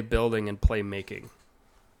between play building and play making?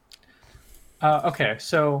 Okay,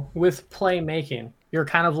 so with play making, you're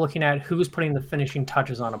kind of looking at who's putting the finishing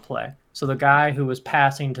touches on a play. So the guy who was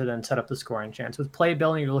passing to then set up the scoring chance. With play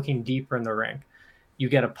building, you're looking deeper in the rink. You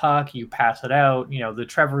get a puck, you pass it out. The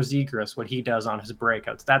Trevor Zegras, what he does on his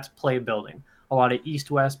breakouts, that's play building. A lot of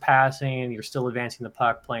east-west passing, you're still advancing the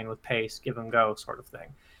puck, playing with pace, give and go sort of thing.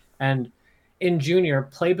 And in junior,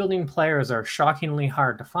 play building players are shockingly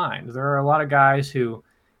hard to find. There are a lot of guys who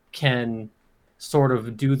can sort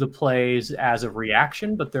of do the plays as a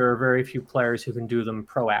reaction, but there are very few players who can do them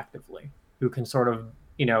proactively, who can sort of,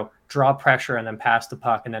 draw pressure and then pass the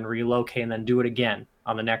puck and then relocate and then do it again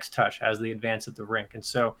on the next touch as they advance at the rink. And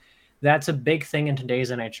so that's a big thing in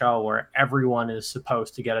today's NHL where everyone is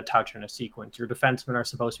supposed to get a touch in a sequence. Your defensemen are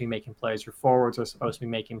supposed to be making plays. Your forwards are supposed to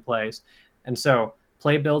be making plays. And so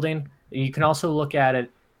play building, you can also look at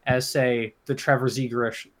it as, say, the Trevor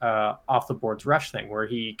Zegras off the boards rush thing, where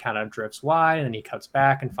he kind of drifts wide and then he cuts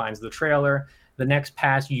back and finds the trailer. The next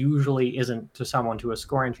pass usually isn't to someone to a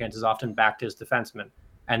scoring chance, is often back to his defenseman.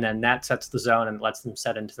 And then that sets the zone and lets them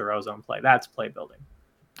set into their ozone play. That's play building.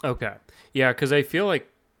 Okay. Yeah, because I feel like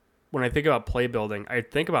when I think about play building, I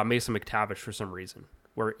think about Mason McTavish for some reason,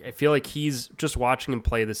 where I feel like he's just watching him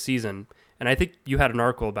play this season. And I think you had an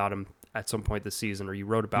article about him at some point this season, or you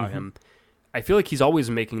wrote about him. I feel like he's always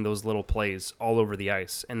making those little plays all over the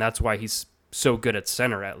ice, and that's why he's so good at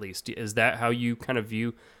center, at least. Is that how you kind of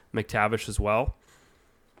view McTavish as well?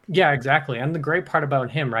 Yeah, exactly. And the great part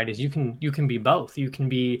about him, right, is you can be both. You can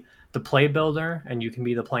be the play builder and you can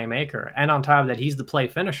be the playmaker. And on top of that, he's the play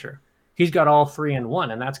finisher. He's got all three in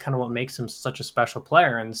one, and that's kind of what makes him such a special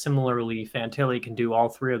player. And similarly, Fantilli can do all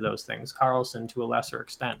three of those things, Karlsson to a lesser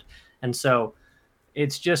extent. And so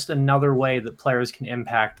it's just another way that players can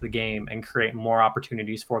impact the game and create more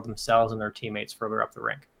opportunities for themselves and their teammates further up the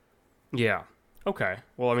rink. Yeah. Okay.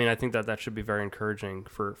 Well, I mean, I think that should be very encouraging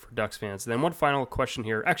for Ducks fans. Then one final question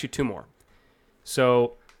here. Actually, two more.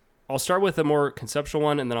 So I'll start with a more conceptual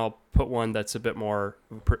one, and then I'll put one that's a bit more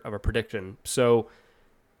of a prediction. So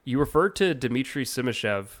you referred to Dmitry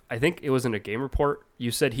Simashev. I think it was in a game report. You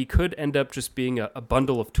said he could end up just being a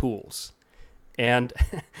bundle of tools. And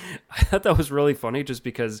I thought that was really funny just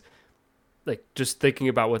because, like, just thinking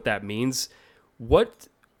about what that means.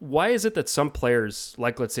 Why is it that some players,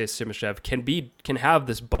 like let's say Simashev, can have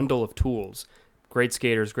this bundle of tools, great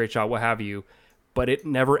skaters, great shot, what have you, but it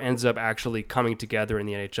never ends up actually coming together in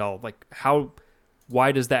the NHL? Like,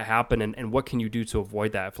 why does that happen, and what can you do to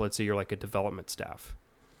avoid that if, let's say, you're like a development staff?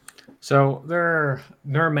 So there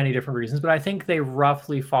are many different reasons, but I think they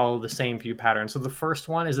roughly follow the same few patterns. So the first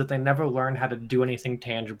one is that they never learn how to do anything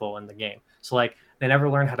tangible in the game. So like they never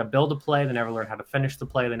learn how to build a play, they never learn how to finish the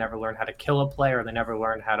play, they never learn how to kill a play, or they never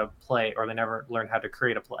learn how to play, or they never learn how to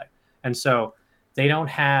create a play. And so they don't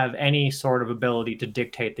have any sort of ability to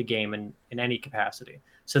dictate the game in any capacity.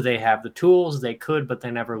 So they have the tools, they could, but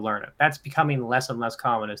they never learn it. That's becoming less and less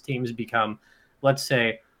common as teams become, let's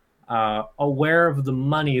say, aware of the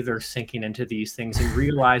money they're sinking into these things and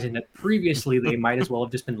realizing that previously they might as well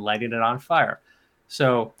have just been lighting it on fire.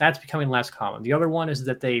 So that's becoming less common. The other one is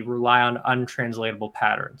that they rely on untranslatable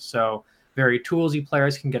patterns. So very toolsy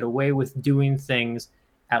players can get away with doing things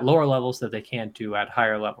at lower levels that they can't do at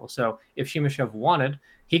higher levels. So if Simashev wanted,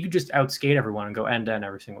 he could just outskate everyone and go end-to-end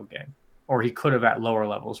every single game. Or he could have at lower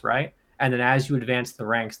levels, right? And then as you advance the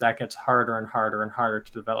ranks, that gets harder and harder and harder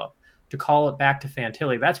to develop. To call it back to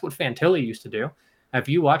Fantilli, that's what Fantilli used to do. If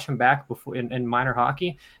you watch him back before in minor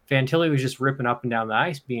hockey, Fantilli was just ripping up and down the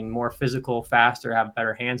ice, being more physical, faster, have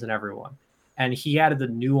better hands than everyone. And he added the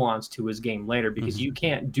nuance to his game later because you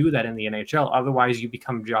can't do that in the NHL. Otherwise, you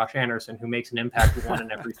become Josh Anderson, who makes an impact one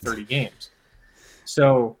in every 30 games.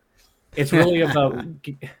 So it's really about,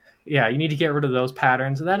 yeah, you need to get rid of those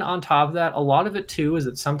patterns. And then on top of that, a lot of it too is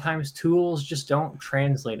that sometimes tools just don't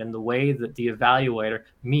translate in the way that the evaluator,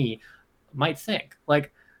 me, might think.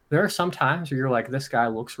 Like there are some times where you're like, this guy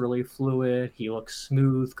looks really fluid, he looks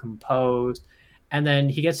smooth, composed, and then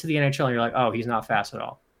he gets to the NHL and you're like, oh, he's not fast at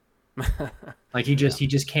all. Like he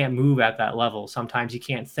just can't move at that level. Sometimes he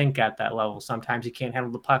can't think at that level. Sometimes he can't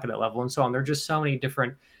handle the puck at that level, and so on. There are just so many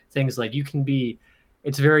different things. Like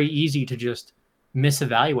it's very easy to just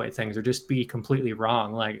misevaluate things or just be completely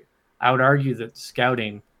wrong. Like I would argue that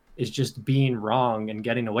scouting is just being wrong and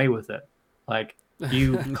getting away with it. Like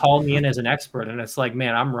you call me in as an expert and it's like,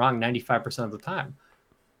 man, I'm wrong 95% of the time.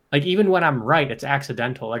 Like even when I'm right, it's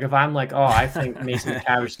accidental. Like if I'm like, oh, I think Mason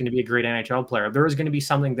McTavish is going to be a great NHL player, there is going to be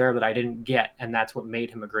something there that I didn't get, and that's what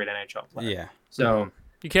made him a great NHL player. Yeah. So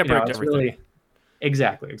you can't predict everything. Really,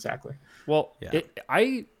 exactly. Well, yeah.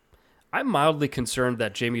 I'm mildly concerned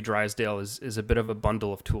that Jamie Drysdale is a bit of a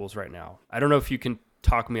bundle of tools right now. I don't know if you can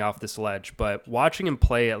talk me off this ledge, but watching him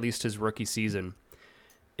play at least his rookie season,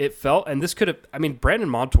 it felt, and this could have, I mean, Brandon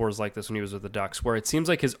Montour was like this when he was with the Ducks, where it seems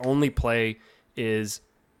like his only play is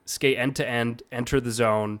skate end to end, enter the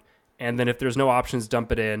zone, and then if there's no options,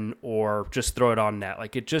 dump it in or just throw it on net.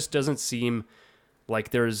 Like it just doesn't seem like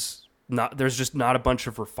there's just not a bunch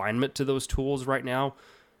of refinement to those tools right now.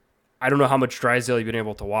 I don't know how much Drysdale you've been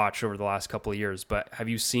able to watch over the last couple of years, but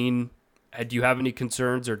do you have any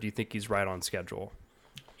concerns, or do you think he's right on schedule?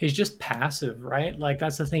 He's just passive, right? Like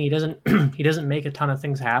that's the thing. He doesn't make a ton of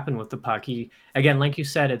things happen with the puck. Again, like you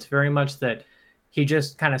said, it's very much that he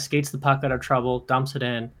just kind of skates the puck out of trouble, dumps it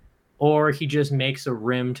in, or he just makes a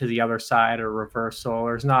rim to the other side or reversal.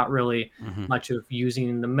 There's not really much of using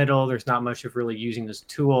in the middle. There's not much of really using his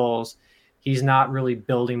tools. He's not really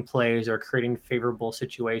building plays or creating favorable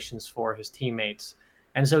situations for his teammates.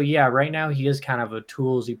 And so, yeah, right now he is kind of a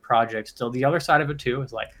toolsy project still. The other side of it, too,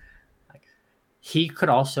 is like he could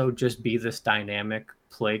also just be this dynamic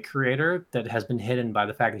play creator that has been hidden by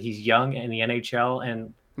the fact that he's young in the NHL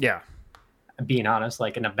and, being honest,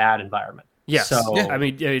 like in a bad environment. Yes. So, I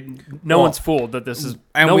mean, no one's fooled that this is,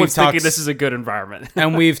 and no one's thinking this is a good environment.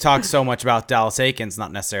 And we've talked so much about Dallas Aikens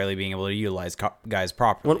not necessarily being able to utilize guys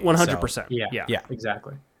properly. 100%. So, yeah,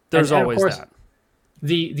 exactly. There's and always of course, that.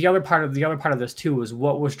 the other part of this too was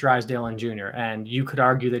what was Drysdale and Jr. and you could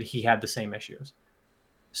argue that he had the same issues.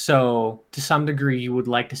 So to some degree, you would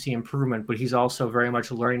like to see improvement, but he's also very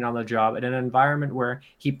much learning on the job in an environment where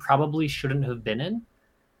he probably shouldn't have been in.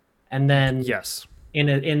 And then yes,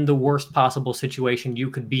 in the worst possible situation you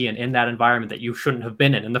could be in that environment that you shouldn't have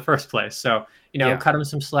been in the first place. So, cut him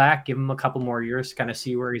some slack, give him a couple more years to kind of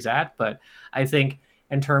see where he's at. But I think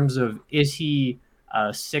in terms of, is he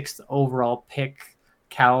a 6th overall pick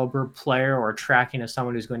caliber player or tracking as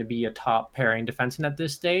someone who's going to be a top pairing defenseman at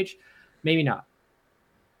this stage? Maybe not.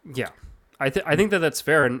 Yeah. I think that's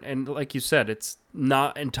fair. And like you said, it's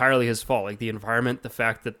not entirely his fault. Like the environment, the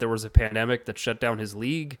fact that there was a pandemic that shut down his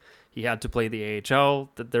league, he had to play the AHL,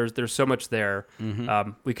 that there's so much there.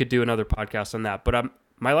 Mm-hmm. We could do another podcast on that. But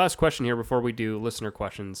my last question here before we do listener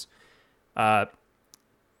questions,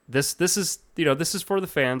 this is for the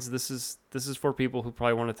fans. This is for people who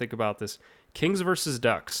probably want to think about this. Kings versus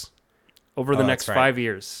Ducks over the next 5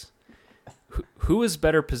 years. Who is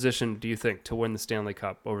better positioned, do you think, to win the Stanley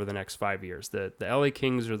Cup over the next 5 years? The LA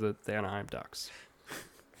Kings or the Anaheim Ducks?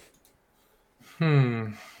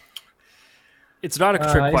 It's not a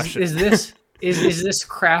trick question. Is this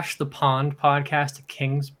Crash the Pond podcast a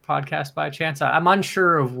Kings podcast by chance? I'm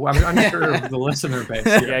unsure of the listener base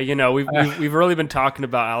here. Yeah, we've really been talking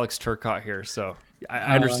about Alex Turcotte here, so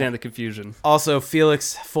I understand the confusion. Also,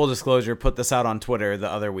 Felix, full disclosure, put this out on Twitter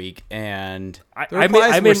the other week, and the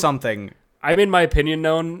replies were something. I made my opinion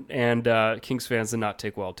known, and Kings fans did not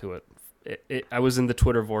take well to it. I was in the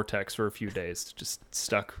Twitter vortex for a few days, just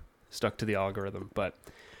stuck to the algorithm. But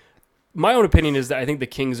my own opinion is that I think the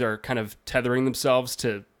Kings are kind of tethering themselves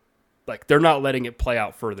to, like, they're not letting it play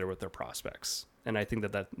out further with their prospects, and I think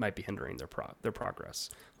that might be hindering their progress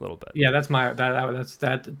a little bit. Yeah, that's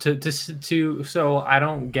so I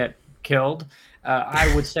don't get killed.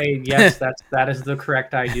 I would say yes, that is the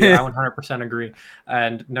correct idea. I 100% agree.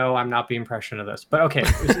 And no, I'm not being prescient of this. But okay,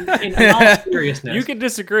 in all seriousness, you can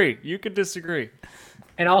disagree.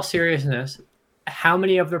 In all seriousness, how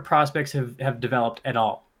many of their prospects have developed at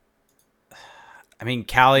all? I mean,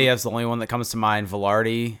 Kaliev's the only one that comes to mind.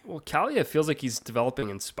 Velarde. Well, Kaliev feels like he's developing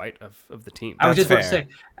in spite of the team. I was just about to say,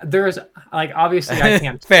 there's, like, obviously I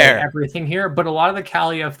can't say everything here, but a lot of the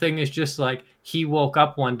Kaliev thing is just like he woke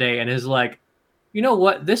up one day and is like, you know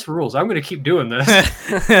what, this rules. I'm going to keep doing this.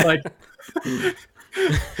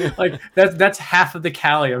 like that's half of the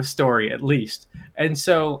Kaliev story at least. And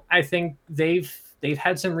so I think they've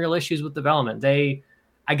had some real issues with development.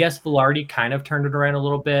 I guess Velarde kind of turned it around a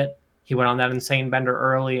little bit. He went on that insane bender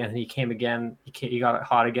early, and he came again. He got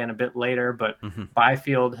hot again a bit later, but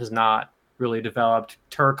Byfield has not really developed.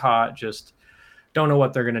 Turcotte, just don't know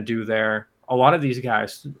what they're going to do there. A lot of these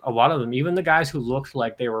guys, a lot of them, even the guys who looked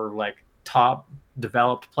like they were like top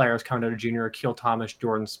developed players coming out of junior, Akil Thomas,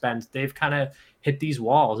 Jordan Spence, they've kind of hit these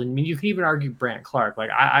walls. And I mean, you can even argue Brant Clark. Like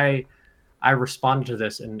I responded to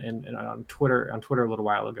this on Twitter a little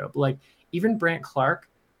while ago. But like even Brant Clark,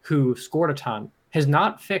 who scored a ton, has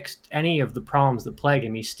not fixed any of the problems that plague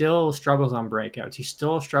him. He still struggles on breakouts. He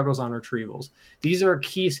still struggles on retrievals. These are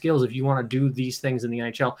key skills if you want to do these things in the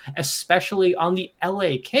NHL, especially on the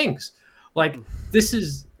LA Kings. Like this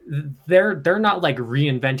is, they're not like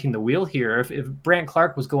reinventing the wheel here. If Brant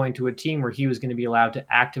Clark was going to a team where he was going to be allowed to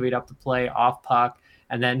activate up the play off puck,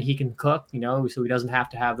 and then he can cook, so he doesn't have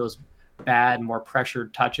to have those bad, more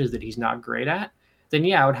pressured touches that he's not great at, then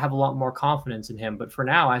yeah, I would have a lot more confidence in him. But for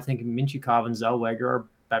now, I think Minchikov and Zellweger are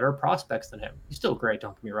better prospects than him. He's still great,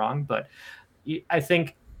 don't get me wrong, but I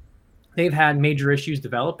think they've had major issues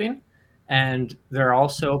developing, and they're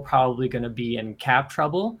also probably going to be in cap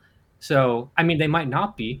trouble. So, I mean, they might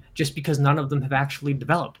not be just because none of them have actually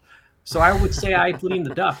developed. So I would say I lean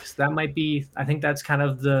the Ducks. That might be, I think that's kind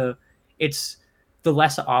of it's the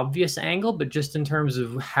less obvious angle, but just in terms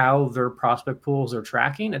of how their prospect pools are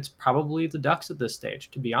tracking, it's probably the Ducks at this stage,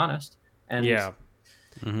 to be honest. And yeah,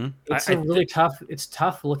 it's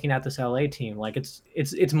tough looking at this LA team. Like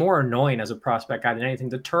it's more annoying as a prospect guy than anything.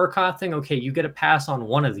 The Turcotte thing, okay, you get a pass on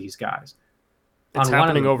one of these guys. It's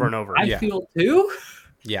happening over and over. I feel too.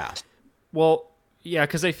 Yeah. Well, yeah,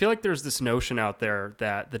 because I feel like there's this notion out there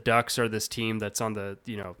that the Ducks are this team that's on the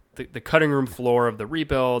cutting room floor of the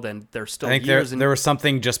rebuild, and they're still. I think there was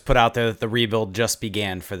something just put out there that the rebuild just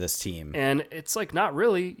began for this team, and it's like not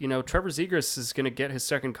really. Trevor Zegras is going to get his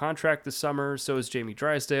second contract this summer. So is Jamie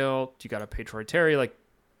Drysdale. You got to pay Troy Terry. Like,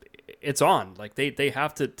 it's on. Like they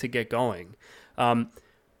have to get going. I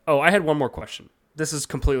had one more question. This is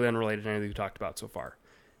completely unrelated to anything we talked about so far.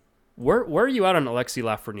 Where are you at on Alexis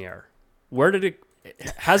Lafreniere? Where did it?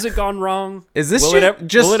 Has it gone wrong? Is this will it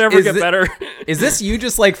ever get better? Is this you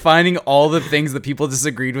just like finding all the things that people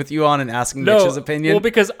disagreed with you on and asking Mitch's opinion? Well,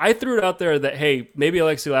 because I threw it out there that, hey, maybe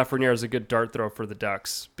Alexis Lafreniere is a good dart throw for the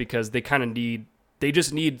Ducks because they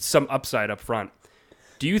just need some upside up front.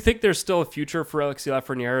 Do you think there's still a future for Alexis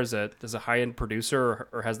Lafreniere as a high-end producer,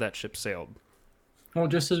 or has that ship sailed? Well,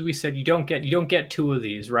 just as we said, you don't get two of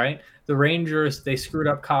these, right? The Rangers, they screwed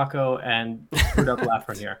up Kakko and screwed up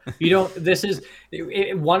Lafreniere.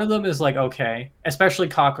 One of them is like, okay, especially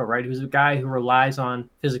Kakko, right? Who's a guy who relies on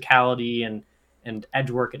physicality and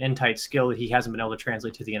edge work and in-tight skill that he hasn't been able to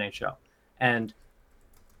translate to the NHL. And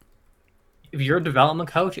if you're a development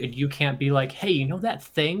coach and you can't be like, hey, you know that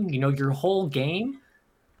thing, your whole game,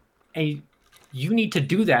 and you need to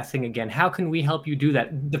do that thing again. How can we help you do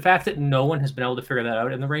that? The fact that no one has been able to figure that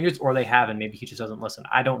out in the Rangers, or they haven't, maybe he just doesn't listen.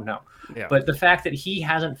 I don't know. Yeah. But the fact that he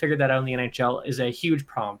hasn't figured that out in the NHL is a huge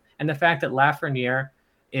problem. And the fact that Lafreniere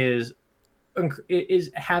is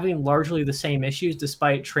having largely the same issues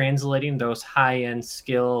despite translating those high-end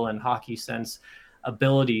skill and hockey sense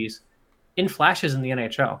abilities in flashes in the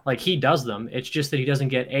NHL. Like, he does them. It's just that he doesn't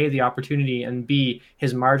get A, the opportunity, and B,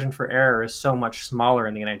 his margin for error is so much smaller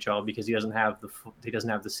in the NHL because he doesn't have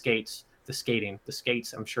the skates.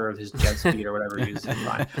 I'm sure, of his jet speed or whatever he uses in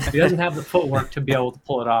mind. He doesn't have the footwork to be able to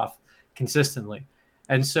pull it off consistently.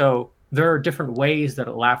 And so there are different ways that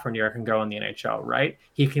Lafreniere can go in the NHL, right?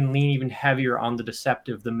 He can lean even heavier on the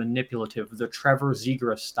deceptive, the manipulative, the Trevor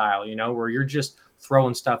Zegras style, where you're just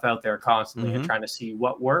throwing stuff out there constantly and trying to see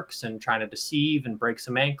what works and trying to deceive and break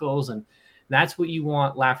some ankles. And that's what you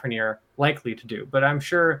want Lafreniere likely to do. But I'm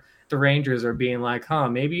sure the Rangers are being like,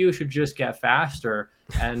 maybe you should just get faster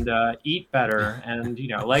and eat better. And,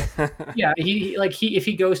 if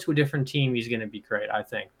he goes to a different team, he's going to be great, I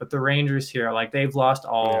think. But the Rangers here, they've lost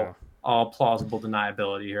all plausible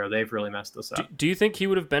deniability here. They've really messed this up. Do you think he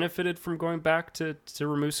would have benefited from going back to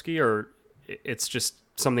Rimouski, or it's just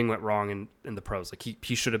something went wrong in the pros? Like,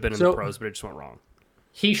 he should have been in the pros, but it just went wrong.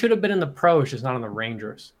 He should have been in the pros, just not on the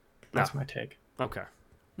Rangers. That's my take. Okay.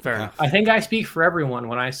 Fair enough. I think I speak for everyone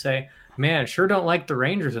when I say, man, sure don't like the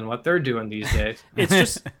Rangers and what they're doing these days.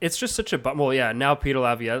 It's just such a well, yeah. Now Peter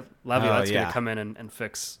Laviolette's going to come in and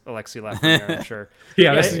fix Alexis Lafreniere, I'm sure.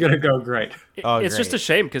 This is going to go great. It's just a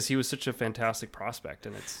shame because he was such a fantastic prospect,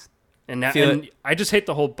 and I just hate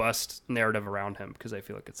the whole bust narrative around him because I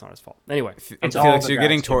feel like it's not his fault. Anyway, Felix,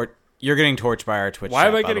 you're getting torched by our Twitch. Why chat,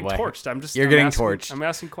 am I getting torched? Torched. I'm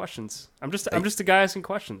asking questions. I'm just a guy asking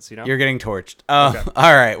questions. You're getting torched. Okay.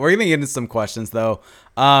 All right, we're gonna get into some questions though.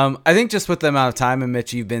 I think just with the amount of time, and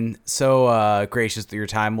Mitch, you've been so gracious with your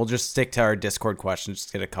time. We'll just stick to our Discord questions.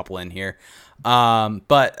 Just get a couple in here.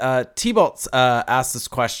 But T-Bolt asked this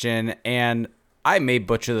question, and I may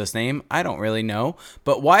butcher this name. I don't really know.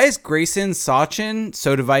 But why is Grayson Sachin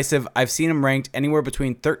so divisive? I've seen him ranked anywhere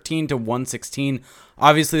between 13 to 116.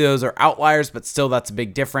 Obviously, those are outliers, but still, that's a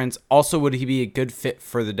big difference. Also, would he be a good fit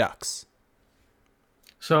for the Ducks?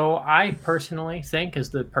 So I personally think, as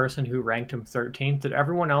the person who ranked him 13th, that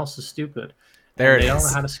everyone else is stupid. They don't know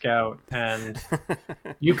how to scout, and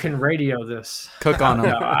you can radio this. Cook on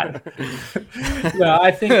him.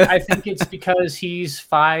 I think it's because he's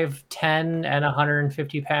 5'10" and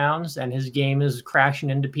 150 pounds, and his game is crashing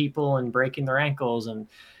into people and breaking their ankles, and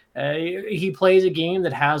he plays a game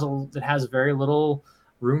that has very little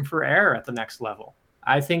room for error at the next level.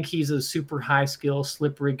 I think he's a super high skill,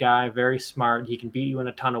 slippery guy, very smart. He can beat you in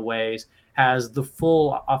a ton of ways. Has the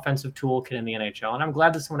full offensive toolkit in the NHL. And I'm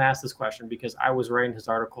glad that someone asked this question because I was writing his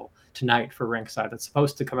article tonight for Rinkside. That's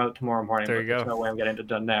supposed to come out tomorrow morning. There you go. There's no way I'm getting it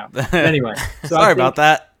done now. But anyway. Sorry about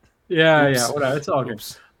that. Yeah, whatever. It's all good.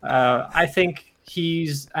 I think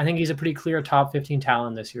he's a pretty clear top 15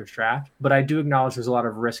 talent this year's draft. But I do acknowledge there's a lot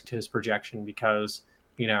of risk to his projection because,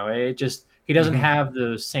 he doesn't have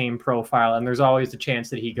the same profile. And there's always the chance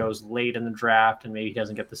that he goes late in the draft and maybe he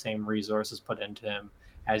doesn't get the same resources put into him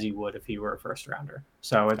as he would if he were a first rounder.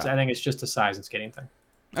 So I think it's just a size and skating thing.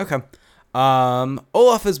 Okay.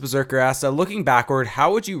 Olaf is Berserker asked, looking backward,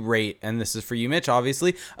 how would you rate, and this is for you, Mitch,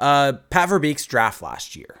 obviously, Pat Verbeek's draft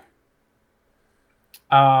last year?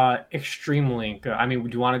 Extremely good. I mean, do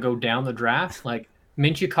you want to go down the draft? Like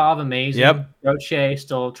Minchikov, amazing. Yep. Gauthier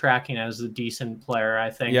still tracking as a decent player,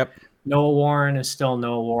 I think. Yep. Noah Warren is still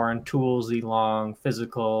Noah Warren. Toolsy, long,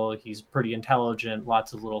 physical. He's pretty intelligent.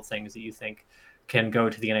 Lots of little things that you think can go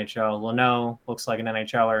to the NHL. Leno looks like an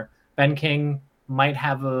NHLer. Ben King might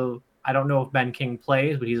have I don't know if Ben King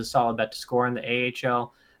plays, but he's a solid bet to score in the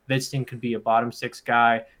AHL. Vidston could be a bottom six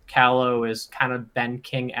guy. Callow is kind of Ben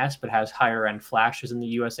King-esque, but has higher end flashes in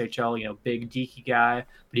the USHL. Big deaky guy,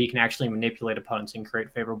 but he can actually manipulate opponents and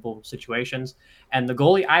create favorable situations. And the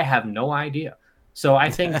goalie, I have no idea. So I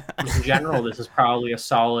think in general, this is probably a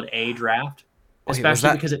solid A draft,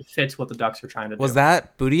 especially because it fits what the Ducks are trying to do. Was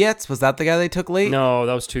that Budiets? Was that the guy they took late? No,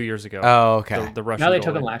 that was 2 years ago. Oh, okay. The Russian. No, they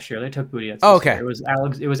took him last year. They took Budiets. Oh, okay. Year.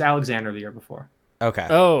 It was Alexander the year before. Okay.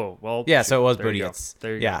 Oh, well. Yeah, so it was there Budiets.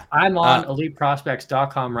 There you yeah. go. I'm on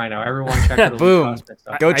EliteProspects.com right now. Everyone check out Boom.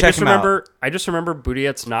 EliteProspects.com. Go check him out. I just remember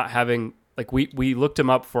Budiets not having, like, we looked him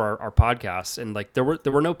up for our podcast, and like there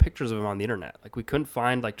were no pictures of him on the internet. Like, we couldn't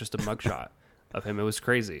find like just a mugshot of him. It was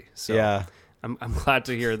crazy. So yeah. I'm glad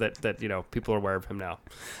to hear that people are aware of him now.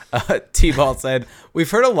 T-Ball said,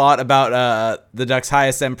 we've heard a lot about the Ducks'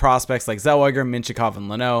 highest end prospects like Zellweger, Minchikov, and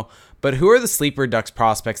Leno, but who are the sleeper Ducks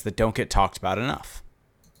prospects that don't get talked about enough?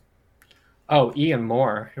 Oh, Ian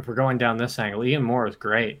Moore. If we're going down this angle, Ian Moore is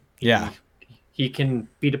great. He can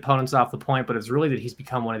beat opponents off the point, but it's really that he's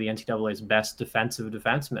become one of the NCAA's best defensive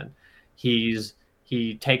defensemen.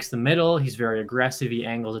 He takes the middle. He's very aggressive. He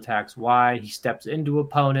angles attacks wide. He steps into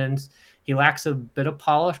opponents. He lacks a bit of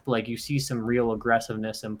polish, but like you see some real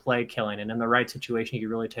aggressiveness and play killing. And in the right situation, he can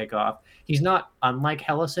really take off. He's not unlike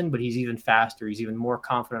Hellison, but he's even faster. He's even more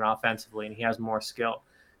confident offensively, and he has more skill.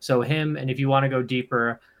 So him, and if you want to go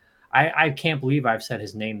deeper, I can't believe I've said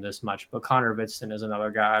his name this much, but Connor Vidston is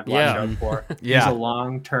another guy I'd watch out for. He's a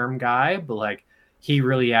long-term guy, but like he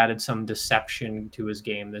really added some deception to his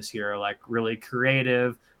game this year, like really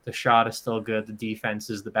creative. The shot is still good. The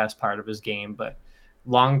defense is the best part of his game, but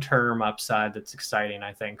long-term upside that's exciting,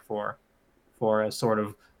 I think, for a sort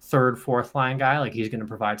of third, fourth line guy. Like he's going to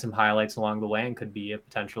provide some highlights along the way and could be a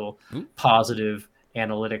potential positive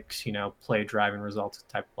analytics, play driving results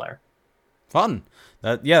type of player. Fun.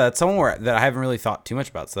 That's someone that I haven't really thought too much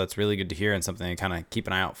about, so that's really good to hear and something to kind of keep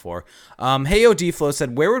an eye out for. Hey, OD Flow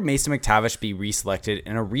said, where would Mason McTavish be reselected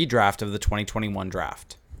in a redraft of the 2021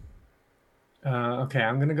 draft? Okay,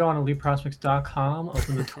 I'm going to go on EliteProspects.com,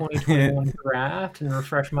 open the 2021 draft, and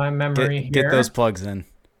refresh my memory here. Get those plugs in.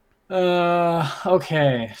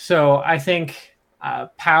 Okay, so I think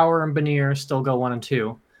Power and Benier still go 1 and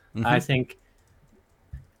 2. Mm-hmm. I think,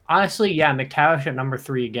 honestly, McTavish at number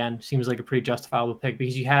 3 again seems like a pretty justifiable pick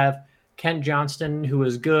because you have Kent Johnston, who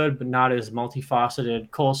is good but not as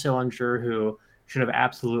multifaceted, Cole Sillinger, who should have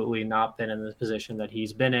absolutely not been in the position that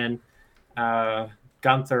he's been in,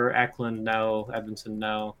 Gunther, Eklund, no. Edmondson,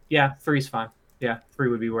 no. Yeah, 3's fine. Yeah, 3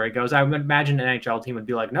 would be where he goes. I would imagine an NHL team would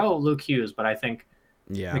be like, no, Luke Hughes, but I think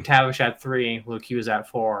McTavish at 3, Luke Hughes at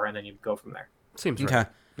 4, and then you go from there. Seems okay. Right.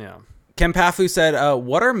 Yeah. Ken Pafu said,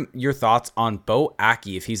 what are your thoughts on Bo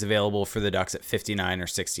Aki if he's available for the Ducks at 59 or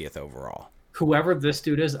 60th overall? Whoever this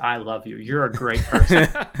dude is, I love you. You're a great person.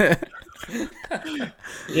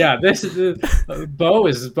 Yeah, this is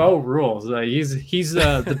Bo rules. He's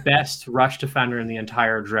the best rush defender in the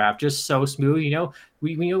entire draft. Just so smooth.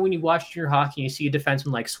 When you watch your hockey, and you see a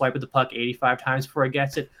defenseman like swipe at the puck 85 times before he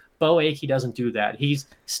gets it. Bo Aki doesn't do that. He's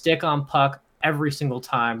stick on puck every single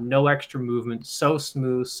time. No extra movement. So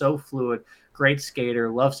smooth, so fluid. Great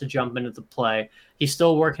skater. Loves to jump into the play. He's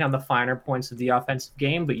still working on the finer points of the offensive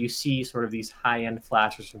game, but you see sort of these high-end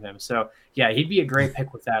flashes from him. So, yeah, he'd be a great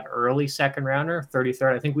pick with that early second rounder,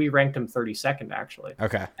 33rd. I think we ranked him 32nd, actually.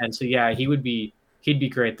 Okay. And so, yeah, he'd be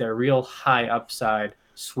great there. Real high upside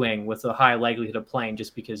swing with a high likelihood of playing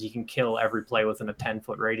just because he can kill every play within a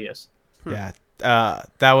 10-foot radius. Yeah.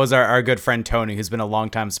 That was our good friend Tony, who's been a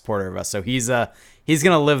longtime supporter of us. So he's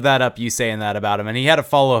gonna live that up, you saying that about him. And he had a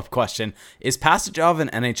follow-up question. Is Passagov an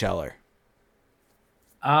NHLer?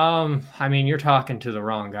 I mean, you're talking to the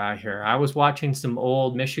wrong guy here. I was watching some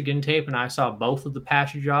old Michigan tape and I saw both of the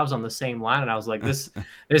Passagevs on the same line, and I was like, this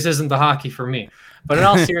isn't the hockey for me. But in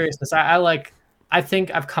all seriousness, I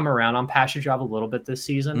think I've come around on Passagov a little bit this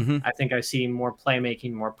season. Mm-hmm. I think I see more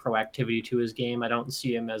playmaking, more proactivity to his game. I don't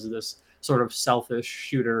see him as this sort of selfish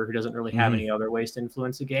shooter who doesn't really have any other ways to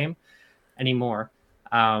influence the game anymore.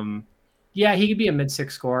 He could be a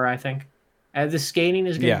mid-6 scorer, I think. The skating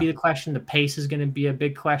is going to be the question. The pace is going to be a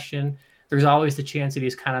big question. There's always the chance that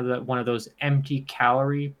he's kind of one of those empty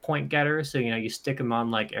calorie point getters. So, you stick him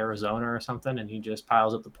on like Arizona or something and he just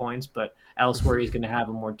piles up the points. But elsewhere, he's going to have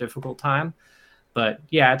a more difficult time. But,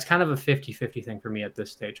 yeah, it's kind of a 50-50 thing for me at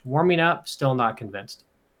this stage. Warming up, still not convinced.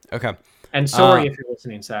 Okay. And sorry if you're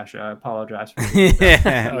listening, Sasha. I apologize for you.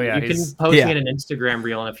 Yeah. You can post me in an Instagram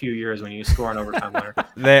reel in a few years when you score an overtime winner.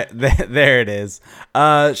 There it is.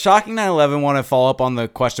 Shocking 911 want to follow up on the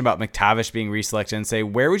question about McTavish being reselected and say,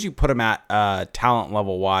 where would you put him at talent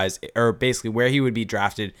level wise, or basically where he would be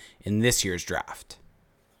drafted in this year's draft?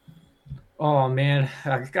 Oh man,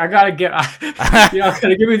 I gotta get.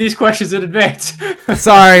 Gotta give me these questions in advance.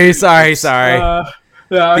 Sorry.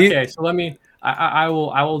 Okay, so let me. I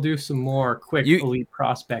will do some more quick You- elite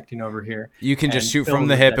prospecting over here. You can just and shoot fill from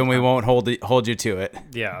the in hip, dead and we time. won't hold you to it.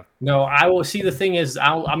 Yeah. No, I will see. The thing is,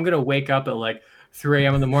 I'm gonna wake up at like 3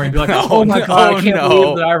 a.m. in the morning and be like, Oh, oh my god, no, I can't no.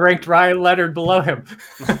 believe that I ranked Ryan Leonard below him.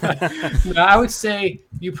 No, I would say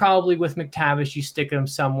you probably with McTavish you stick him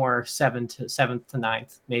somewhere seventh to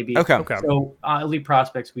ninth, maybe. Okay. So elite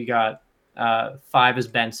prospects, we got 5 is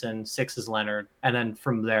Benson, 6 is Leonard, and then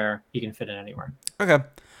from there he can fit in anywhere. Okay.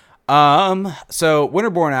 So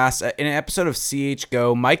Winterborn asks, in an episode of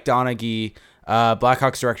CHGO, Mike Donaghy,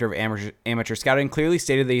 Blackhawks director of amateur scouting, clearly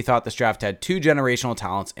stated that he thought this draft had 2 generational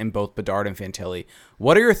talents in both Bedard and Fantilli.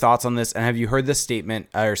 What are your thoughts on this, and have you heard this statement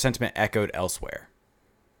or sentiment echoed elsewhere?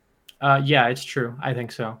 Yeah, it's true. I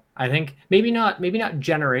think so. I think maybe not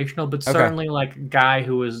generational, but certainly like a guy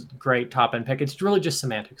who was great top end pick. It's really just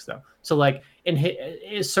semantics though. So like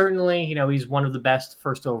certainly, he's one of the best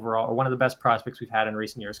first overall, or one of the best prospects we've had in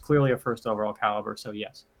recent years. Clearly a first overall caliber. So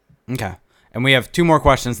yes. Okay. And we have 2 more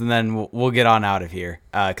questions, and then we'll get on out of here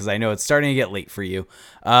because I know it's starting to get late for you.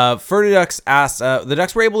 Ferducks asked, the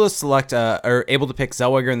Ducks were able to select or able to pick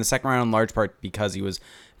Zellweger in the second round in large part because he was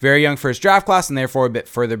very young for his draft class and therefore a bit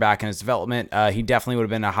further back in his development. He definitely would have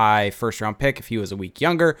been a high first-round pick if he was a week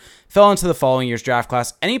younger. Fell into the following year's draft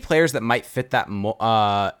class. Any players that might fit that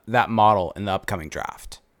model in the upcoming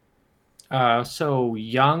draft? So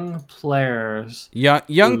young players.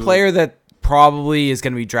 Young player that probably is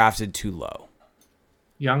going to be drafted too low.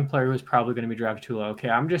 Young player who's probably going to be drafted too low. Okay,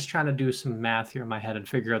 I'm just trying to do some math here in my head and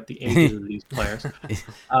figure out the ages of these players.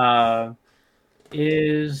 I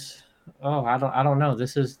don't know.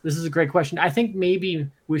 This is a great question. I think maybe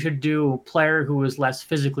we should do a player who is less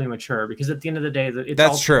physically mature, because at the end of the day,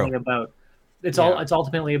 it's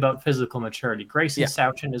ultimately about physical maturity. Grayson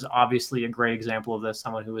Souchin is obviously a great example of this.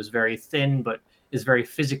 Someone who is very thin but is very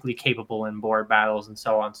physically capable in board battles and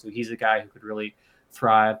so on. So he's a guy who could really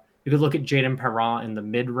thrive. You could look at Jaden Perron in the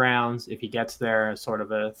mid rounds if he gets there, as sort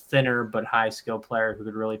of a thinner but high skill player who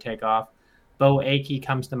could really take off. Bo Akey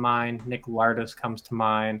comes to mind. Nick Lardis comes to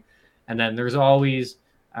mind. And then there's always,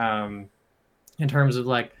 in terms of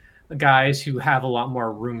like guys who have a lot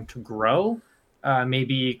more room to grow,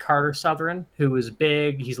 maybe Carter Southern, who is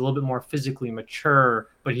big. He's a little bit more physically mature,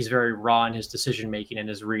 but he's very raw in his decision-making and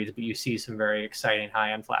his reads. But you see some very exciting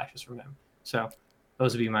high-end flashes from him. So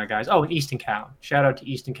those would be my guys. Oh, and Easton Cowan. Shout out to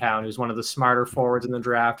Easton Cowan, who's one of the smarter forwards in the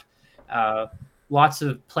draft. Lots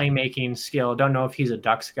of playmaking skill. Don't know if he's a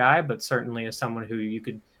Ducks guy, but certainly is someone who you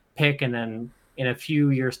could pick and then in a few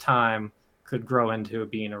years' time could grow into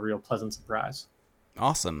being a real pleasant surprise.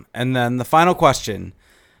 Awesome. And then the final question.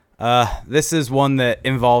 This is one that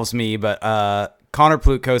involves me, but Connor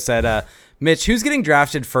Plutko said, Mitch, who's getting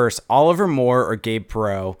drafted first, Oliver Moore or Gabe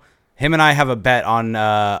Perreault? Him and I have a bet on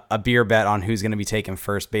a beer bet on who's going to be taken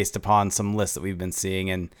first based upon some lists that we've been seeing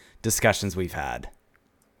and discussions we've had.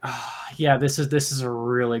 Yeah, this is a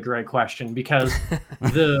really great question, because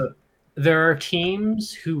there are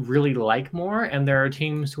teams who really like Moore, and there are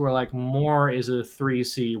teams who are like, Moore is a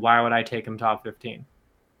 3C. Why would I take him top 15?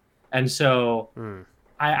 And so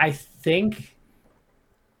I think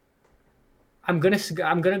I'm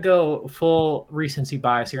gonna go full recency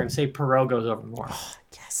bias here and say Perreault goes over Moore. Oh,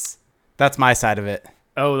 yes, that's my side of it.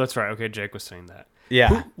 Oh, that's right. Okay, Jake was saying that.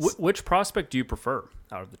 Yeah. Which prospect do you prefer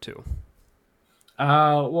out of the 2?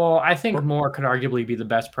 Well, I think Moore could arguably be the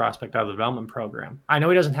best prospect out of the development program. I know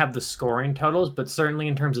he doesn't have the scoring totals, but certainly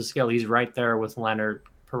in terms of skill, he's right there with Leonard,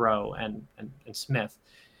 Perreault, and Smith.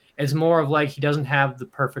 It's more of like he doesn't have the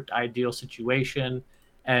perfect ideal situation,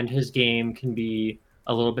 and his game can be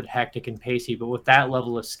a little bit hectic and pacey. But with that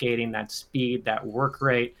level of skating, that speed, that work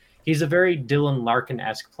rate, he's a very Dylan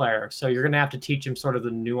Larkin-esque player. So you're going to have to teach him sort of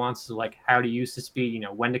the nuances of like how to use the speed,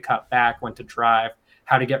 when to cut back, when to drive,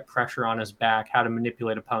 how to get pressure on his back, how to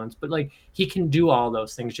manipulate opponents. But like he can do all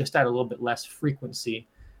those things just at a little bit less frequency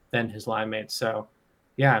than his line mates. So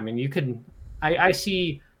yeah, I mean, I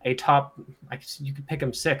see a top, you could pick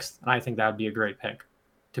him 6th, and I think that would be a great pick,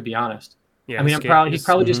 to be honest. Yeah, I mean, he's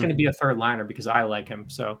probably just going to be a third liner because I like him.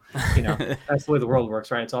 So, that's the way the world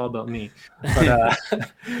works, right? It's all about me. But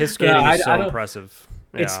his skating is so impressive.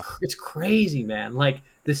 Yeah. It's crazy, man. Like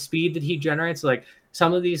the speed that he generates, like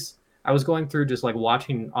some of these, I was going through just like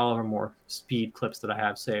watching Oliver Moore speed clips that I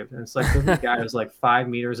have saved. And it's like this guy is like 5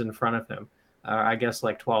 meters in front of him. I guess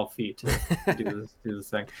like 12 feet to do this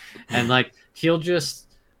thing. And like, he'll just,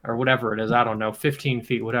 or whatever it is, I don't know, 15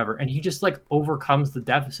 feet, whatever. And he just like overcomes the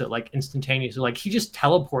deficit like instantaneously. Like he just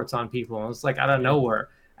teleports on people, and it's like out of nowhere,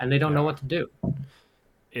 and they don't know what to do.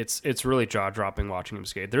 It's really jaw-dropping watching him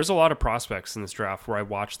skate. There's a lot of prospects in this draft where I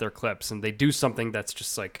watch their clips and they do something that's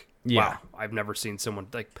just like wow, I've never seen someone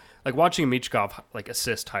like watching Michkov like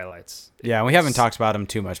assist highlights. Yeah, we haven't talked about him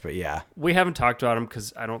too much, but yeah. We haven't talked about him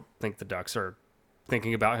because I don't think the Ducks are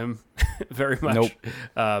thinking about him very much.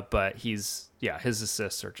 Nope. But his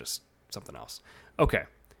assists are just something else. Okay,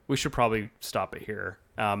 we should probably stop it here.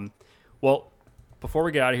 Well, before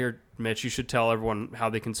we get out of here, Mitch, you should tell everyone how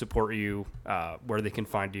they can support you, where they can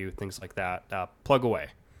find you, things like that. Plug away.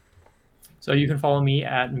 So you can follow me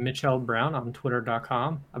at Mitchell Brown on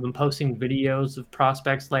Twitter.com. I've been posting videos of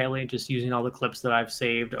prospects lately, just using all the clips that I've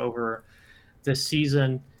saved over this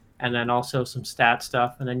season, and then also some stat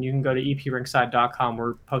stuff. And then you can go to epringside.com.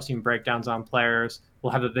 We're posting breakdowns on players.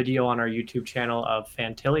 We'll have a video on our YouTube channel of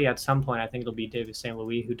Fantilli at some point. I think it'll be David St.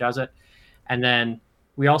 Louis who does it. And then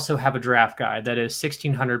we also have a draft guide that is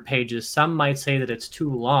 1,600 pages. Some might say that it's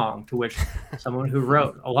too long, to which someone who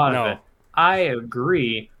wrote a lot of it, I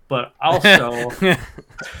agree, but also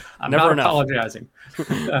I'm not apologizing.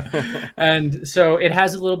 And so it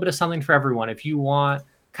has a little bit of something for everyone. If you want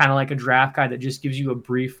kind of like a draft guide that just gives you a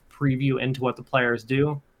brief preview into what the players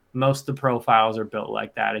do, most of the profiles are built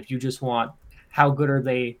like that. If you just want how good are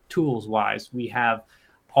they tools wise, we have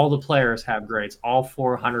all the players have grades, all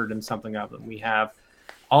 400 and something of them. We have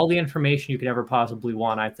all the information you could ever possibly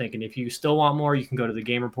want, I think. And if you still want more, you can go to the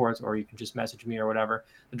Game Reports or you can just message me or whatever.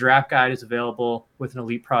 The draft guide is available with an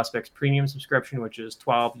Elite Prospects premium subscription, which is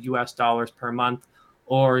 $12 per month.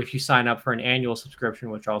 Or if you sign up for an annual subscription,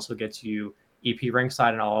 which also gets you EP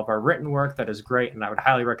Ringside and all of our written work, that is great. And I would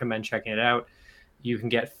highly recommend checking it out. You can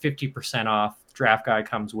get 50% off. Draft guide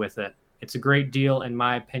comes with it. It's a great deal, in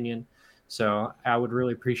my opinion. So I would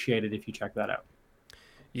really appreciate it if you check that out.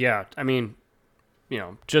 Yeah, I mean,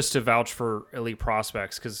 just to vouch for Elite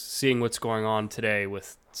Prospects, because seeing what's going on today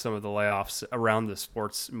with some of the layoffs around the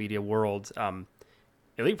sports media world,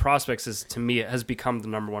 Elite Prospects to me, it has become the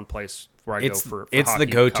number one place where I go for it's the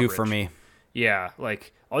go-to for me. Yeah,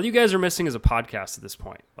 like all you guys are missing is a podcast at this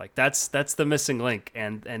point. Like that's the missing link,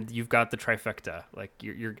 and you've got the trifecta. Like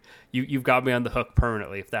you've got me on the hook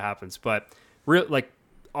permanently if that happens. But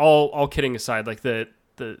all kidding aside, like the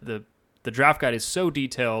draft guide is so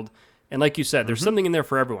detailed. And like you said, there's something in there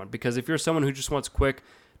for everyone, because if you're someone who just wants quick,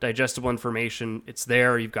 digestible information, it's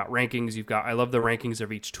there. You've got rankings. I love the rankings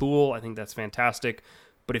of each tool. I think that's fantastic.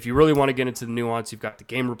 But if you really want to get into the nuance, you've got the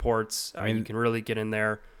game reports. You can really get in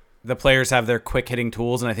there. The players have their quick hitting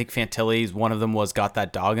tools, and I think Fantilli's one of them was got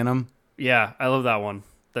that dog in him. Yeah, I love that one.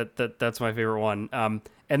 That's my favorite one.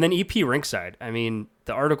 And then EP Ringside. I mean,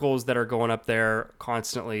 the articles that are going up there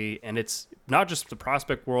constantly, and it's not just the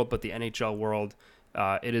prospect world, but the NHL world.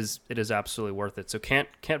 It is absolutely worth it. So can't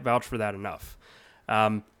vouch for that enough.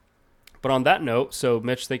 But on that note, so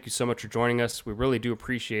Mitch, thank you so much for joining us. We really do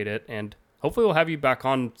appreciate it, and hopefully we'll have you back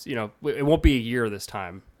on. It won't be a year this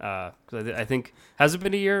time. 'Cause I think, has it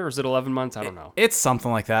been a year or is it 11 months? I don't know. It's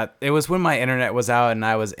something like that. It was when my internet was out and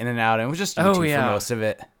I was in and out, and it was just YouTube for most of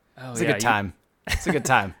it. It's a good time. It's a good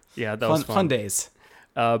time. Yeah, that was fun days.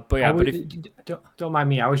 But don't mind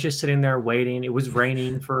me. I was just sitting there waiting. It was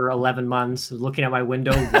raining for 11 months, looking at my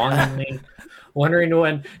window longingly, wondering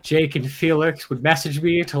when Jake and Felix would message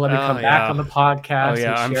me to let me come back on the podcast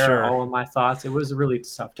and share all of my thoughts. It was a really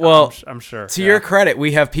tough time. Well, I'm sure. To your credit,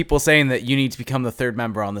 we have people saying that you need to become the third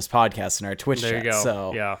member on this podcast in our Twitch chat. There you go.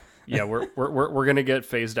 So yeah, we're gonna get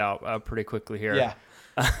phased out pretty quickly here. Yeah.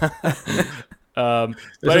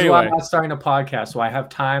 This is why I'm not starting a podcast, so I have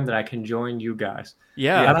time that I can join you guys.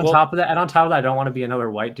 Yeah. And on top of that, I don't want to be another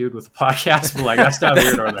white dude with a podcast. But that's not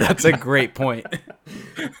weird or that. That's a great point.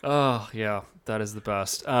 Oh yeah, that is the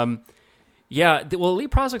best.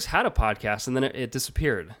 Elite Prospects had a podcast and then it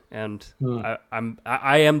disappeared, and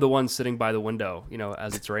I am the one sitting by the window,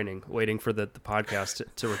 as it's raining, waiting for the podcast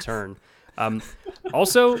to return.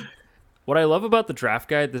 Also, what I love about the draft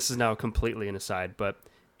guide, this is now completely an aside, but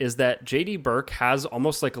is that JD Burke has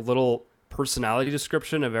almost like a little personality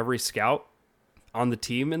description of every scout on the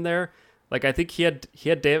team in there. Like I think he had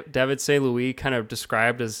David St. Louis kind of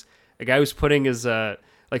described as a guy who's putting his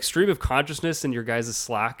stream of consciousness in your guys'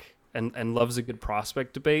 Slack and loves a good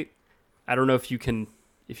prospect debate. I don't know if you can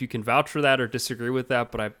vouch for that or disagree with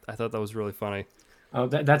that, but I thought that was really funny. Oh,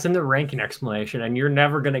 that's in the ranking explanation, and you're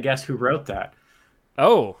never going to guess who wrote that.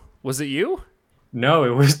 Oh, was it you? No, it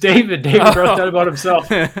was David. David wrote that about himself.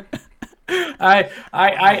 I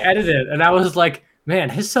edited it, and I was like, man,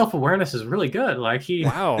 his self-awareness is really good. Like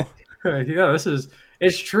wow.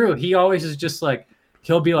 It's true. He always is just like,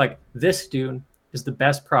 he'll be like, this dude is the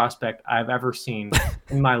best prospect I've ever seen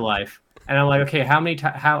in my life. And I'm like, okay, how many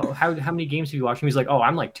games have you watched? And he's like, oh,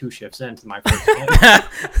 I'm like 2 shifts into my first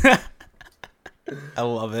game. I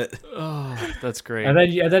love it. Oh, that's great. And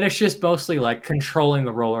then it's just mostly like controlling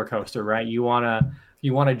the roller coaster, right? You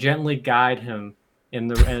wanna gently guide him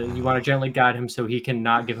you want to gently guide him so he can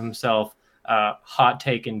not give himself hot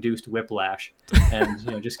take induced whiplash,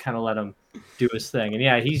 and just kind of let him do his thing. And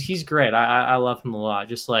yeah, he's great. I love him a lot.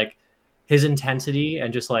 Just like his intensity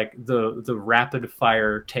and just like the rapid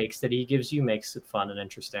fire takes that he gives you makes it fun and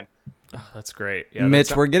interesting. Oh, that's great. Yeah,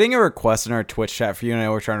 Mitch, we're getting a request in our Twitch chat for you, and I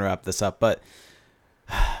know we're trying to wrap this up, but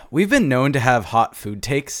we've been known to have hot food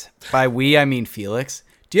takes. By we, I mean Felix.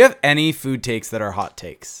 Do you have any food takes that are hot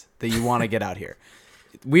takes that you want to get out here?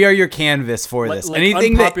 We are your canvas for this. Like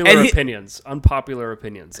Anything unpopular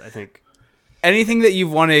opinions, I think. Anything that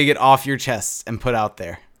you've wanted to get off your chest and put out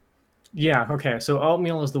there. Yeah, okay. So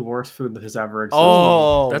oatmeal is the worst food that has ever existed.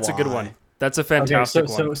 Oh, that's a good one. That's a fantastic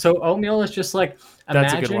one. So oatmeal is just like,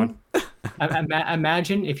 that's a good one.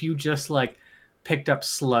 Imagine if you just like picked up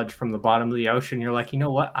sludge from the bottom of the ocean. You're like, you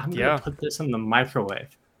know what? I'm gonna put this in the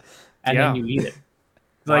microwave, and then you eat it.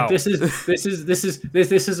 Like, this is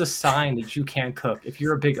a sign that you can't cook. If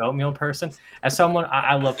you're a big oatmeal person, as someone,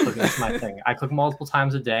 I love cooking. It's my thing. I cook multiple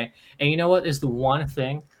times a day, and you know what is the one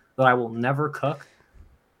thing that I will never cook?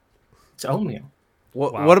 It's oatmeal.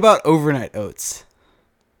 What about overnight oats?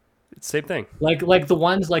 It's the same thing. Like the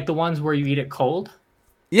ones where you eat it cold.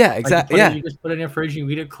 Yeah, exactly. You just put it in the fridge and you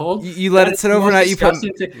eat it cold. You let it sit overnight.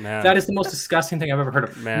 That is the most disgusting thing I've ever heard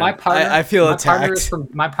of. Man. My partner, I feel attacked.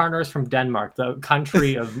 My partner is from Denmark, the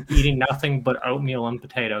country of eating nothing but oatmeal and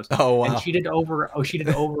potatoes. Oh wow! And she did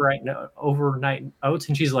overnight oats,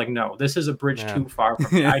 and she's like, "No, this is a bridge too far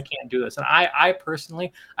for me. I can't do this." And I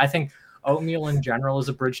personally, I think oatmeal in general is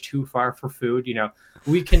a bridge too far for food.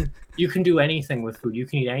 You can do anything with food. You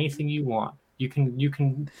can eat anything you want. You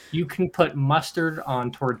can put mustard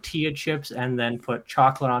on tortilla chips and then put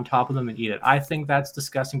chocolate on top of them and eat it. I think that's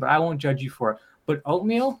disgusting, but I won't judge you for it. But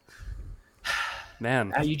oatmeal,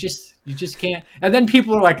 man, you just can't. And then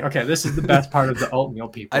people are like, okay, this is the best part of the oatmeal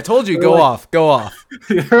people. I told you, go off.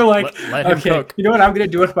 They're like, let him okay, cook. you know what I'm gonna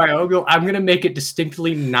do with my oatmeal? I'm gonna make it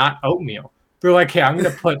distinctly not oatmeal. They're like, hey, I'm going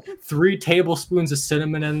to put 3 tablespoons of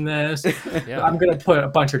cinnamon in this. Yeah. I'm going to put a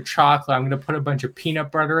bunch of chocolate. I'm going to put a bunch of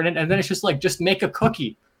peanut butter in it. And then it's just like, just make a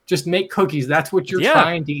cookie. Just make cookies. That's what you're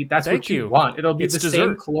trying to eat. That's what you want. It'll be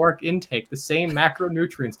same caloric intake, the same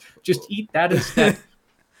macronutrients. Just eat that instead.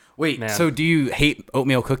 Wait, so do you hate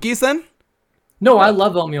oatmeal cookies then? No, I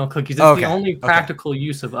love oatmeal cookies. It's the only practical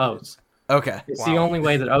use of oats. Okay. It's the only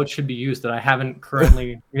way that oats should be used that I haven't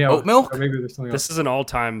currently, oat milk? Or maybe there's something else. This is an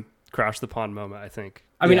all-time crash the pond moment, I think.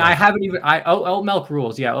 I mean, I haven't even. Oat milk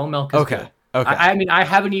rules. Yeah, oat milk is good. Okay. I mean, I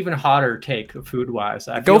have an even hotter take food-wise.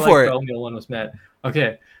 I Go feel for like it. The oatmeal one was met.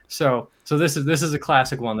 Okay, so this is a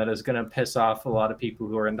classic one that is going to piss off a lot of people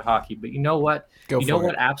who are into hockey. But you know what?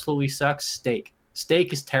 What absolutely sucks? Steak.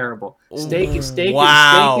 Steak is terrible. Steak.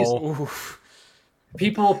 Wow.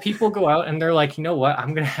 People go out and they're like, you know what?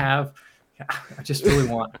 I'm gonna have. I just really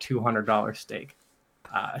want a $200 steak,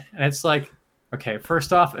 and it's like. Okay,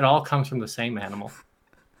 first off, it all comes from the same animal.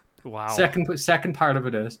 Wow. Second part of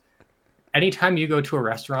it is, anytime you go to a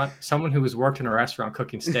restaurant, someone who has worked in a restaurant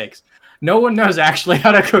cooking steaks, no one knows actually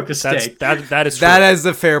how to cook a steak. That is true. That is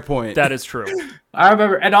a fair point. That is true. I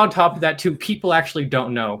remember, and on top of that too, people actually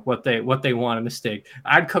don't know what they want in a steak.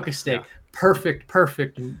 I'd cook a steak. Perfect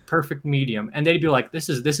medium, and they'd be like, this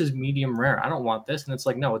is medium rare. I don't want this. And it's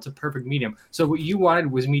like, no, it's a perfect medium. So what you wanted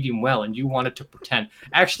was medium well, and you wanted to pretend.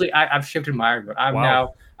 Actually, I've shifted my argument.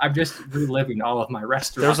 I'm just reliving all of my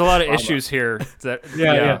restaurant. There's a lot of issues here that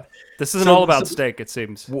yeah. This isn't all about steak, it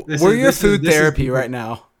seems. We're your food therapy right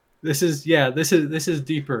now. This is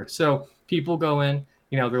deeper. So people go in,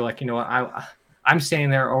 they're like, you know what, I'm staying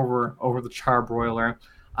there over the charbroiler.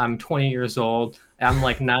 I'm 20 years old. I'm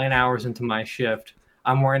like 9 hours into my shift.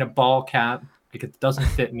 I'm wearing a ball cap because it doesn't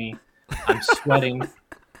fit me. I'm sweating.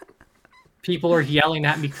 People are yelling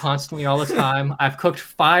at me constantly all the time. I've cooked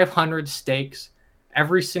 500 steaks.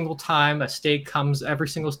 Every single time a steak comes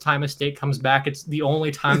back, it's the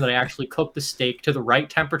only time that I actually cook the steak to the right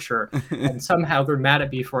temperature. And somehow they're mad at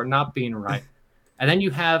me for it not being right. And then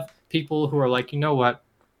you have people who are like, you know what?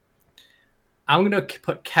 I'm gonna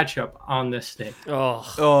put ketchup on this steak. Oh,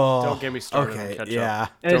 don't get me started on ketchup. Yeah,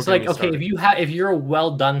 and it's like, okay, if you're a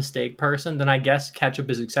well done steak person, then I guess ketchup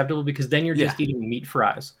is acceptable because then you're just eating meat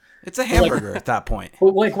fries. It's a hamburger at that point.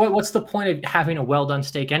 But like, what's the point of having a well done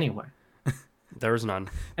steak anyway? There's none.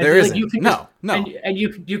 And there isn't. No. And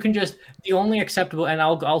you can just the only acceptable, and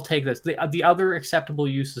I'll take this. The other acceptable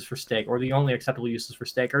uses for steak, or the only acceptable uses for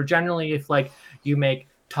steak, are generally if like you make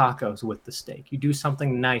tacos with the steak. You do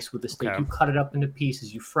something nice with the steak. Okay. You cut it up into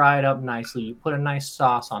pieces. You fry it up nicely. You put a nice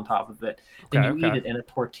sauce on top of it. Then you eat it in a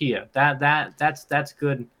tortilla. That's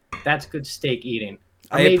good. That's good steak eating.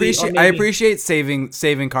 I appreciate saving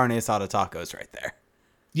carne asada tacos right there.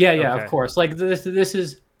 Yeah, Okay. of course. Like this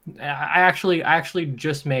is. I actually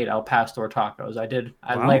just made El Pastor tacos.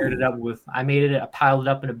 I layered it up with. I piled it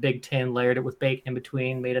up in a big tin, layered it with bacon in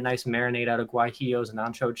between, made a nice marinade out of guajillos and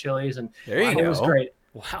ancho chilies, and it was great.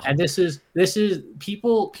 Wow. And this is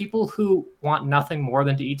people who want nothing more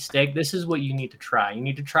than to eat steak. This is what you need to try. You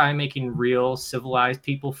need to try making real civilized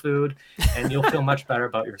people food, and you'll feel much better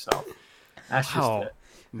about yourself. That's just it.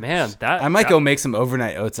 Man, I might go make some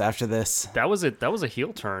overnight oats after this. That was a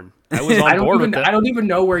heel turn. I was on board with that. I don't even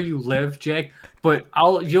know where you live, Jake, but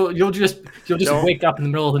you'll just wake up in the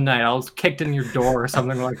middle of the night. I'll kick in your door or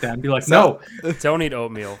something like that and be like, no, don't eat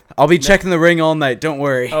oatmeal. I'll be checking the ring all night. Don't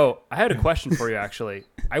worry. Oh, I had a question for you, actually.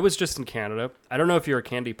 I was just in Canada. I don't know if you're a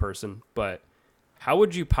candy person, but how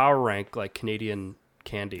would you power rank like Canadian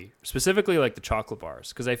candy, specifically like the chocolate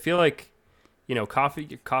bars? Because I feel like,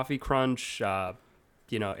 Coffee Crunch,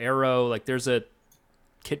 Arrow, like there's a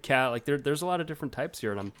Kit Kat, like there's a lot of different types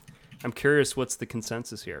here, and I'm curious what's the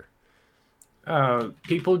consensus here.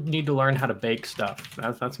 People need to learn how to bake stuff.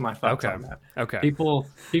 That's my thoughts on that. Okay. People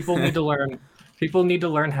need to learn. People need to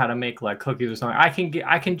learn how to make like cookies or something. I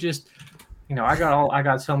can just, I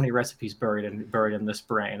got so many recipes buried in this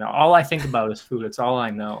brain. All I think about is food. It's all I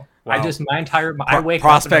know. Wow. I wake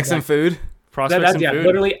prospects up and food. Prospects and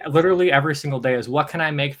food. Literally every single day is what can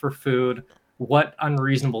I make for food? What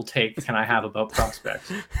unreasonable take can I have about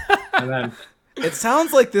prospects? And then it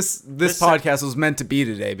sounds like this podcast was meant to be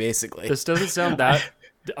today, basically. This doesn't sound that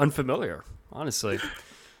unfamiliar, honestly.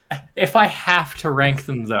 If I have to rank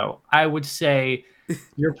them, though, I would say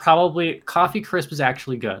you're probably Coffee Crisp is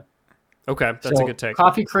actually good. Okay, that's a good take.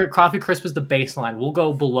 Coffee Crisp is the baseline. We'll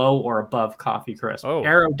go below or above Coffee Crisp. Oh.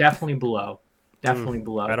 Arrow definitely below. Definitely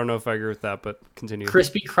below. I don't know if I agree with that, but continue.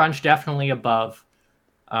 Crispy Crunch definitely above.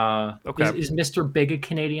 Okay. Is Mr. Big a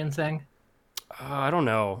Canadian thing? I don't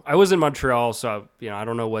know. I was in Montreal, so I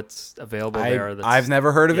don't know what's available there. I've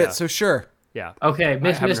never heard of it, so sure. Yeah. Okay,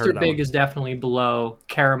 Mr. Big is definitely below.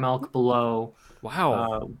 Caramel below.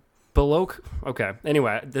 Wow. Below. Okay.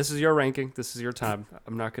 Anyway, this is your ranking. This is your time.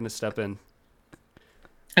 I'm not going to step in.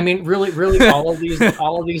 I mean, really, all of these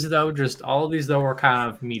though are kind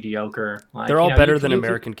of mediocre. Like, they're all better than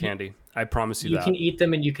American candy. I promise you that. You can eat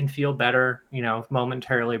them and you can feel better,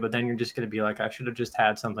 momentarily, but then you're just going to be like, I should have just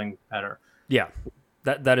had something better. Yeah,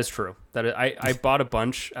 that is true. I bought a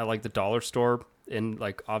bunch at like the dollar store in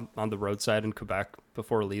like on the roadside in Quebec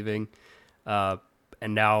before leaving, and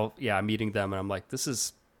now I'm eating them and I'm like,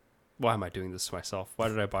 why am I doing this to myself? Why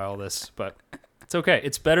did I buy all this? But it's okay.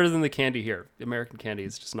 It's better than the candy here. The American candy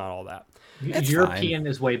is just not all that. European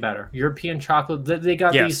is way better. European chocolate. They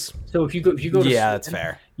got these. So if you go to that's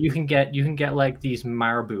fair. You can get like these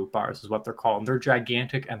Marabou bars is what they're called. They're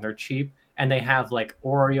gigantic and they're cheap. And they have like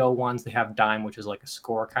Oreo ones. They have Dime, which is like a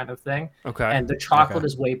score kind of thing. Okay. And the chocolate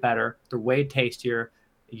is way better. They're way tastier.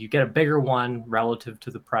 You get a bigger one relative to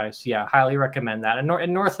the price. Yeah, highly recommend that. And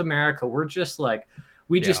in North America, we're just like,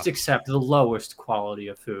 we just accept the lowest quality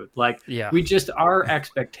of food. Like, we just, our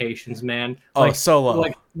expectations, man. Like, so low.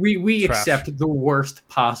 Like, we accept the worst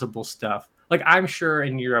possible stuff. Like, I'm sure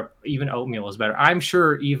in Europe, even oatmeal is better. I'm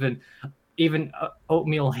sure even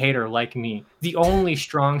oatmeal hater like me, the only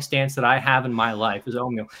strong stance that I have in my life is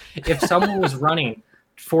oatmeal. If someone was running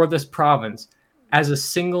for this province as a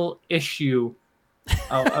single issue,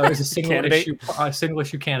 a single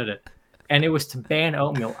issue candidate, and it was to ban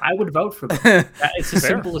oatmeal, I would vote for them. It's as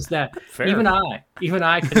simple as that. Fair. Even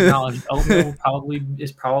I can acknowledge oatmeal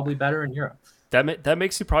is probably better in Europe. That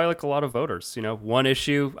makes you probably like a lot of voters. One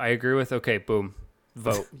issue I agree with. Okay, boom,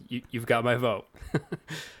 vote. You've got my vote.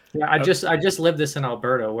 Yeah, I just lived this in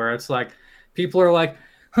Alberta, where it's like people are like,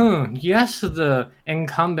 yes, the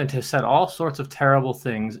incumbent has said all sorts of terrible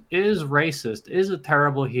things, is racist, is a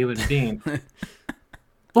terrible human being,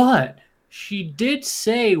 but she did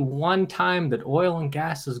say one time that oil and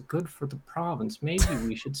gas is good for the province. Maybe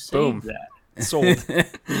we should save that. Sold.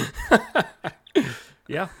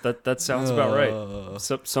 Yeah, that sounds about right.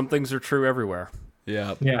 Some things are true everywhere.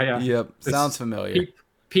 Yeah. Yep. Sounds familiar.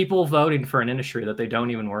 People voting for an industry that they don't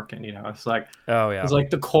even work in, it's like, it's like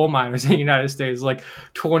the coal miners in the United States, like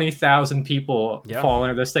 20,000 people fall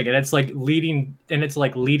under this thing, and it's like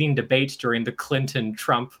leading debates during the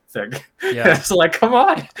Clinton-Trump thing. Yeah, it's like, come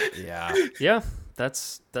on. Yeah,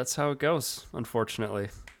 that's how it goes, unfortunately.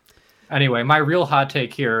 Anyway, my real hot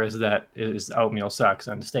take here is oatmeal sucks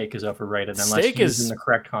and steak is overrated unless used in the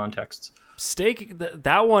correct contexts. steak,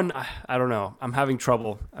 that one, I don't know. I'm having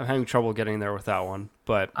trouble getting there with that one.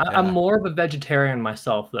 But I'm more of a vegetarian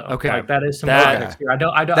myself, though. Okay. Like, that is some That- politics here. I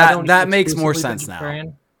don't that eat makes more exclusively sense now.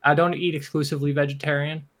 vegetarian. I don't eat exclusively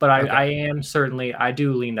vegetarian, but I am certainly, I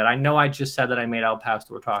do lean that. I know I just said that I made El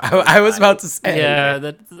Pastor tacos. I was about to say. yeah,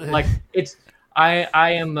 that Like, it's, I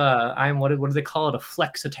am what do they call it? A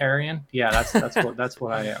flexitarian? Yeah, that's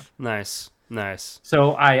what I am. nice.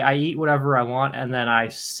 So I eat whatever I want, and then I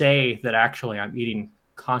say that actually I'm eating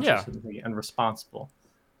consciously and responsible.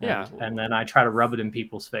 Yeah. And then I try to rub it in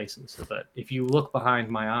people's faces so that if you look behind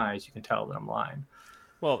my eyes, you can tell that I'm lying.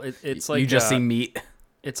 Well, it's like you just see meat.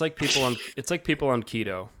 It's like people on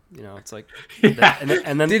keto. You know, it's like Yeah.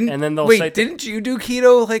 and then they'll Wait, say didn't you do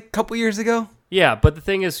keto like a couple years ago? yeah, but the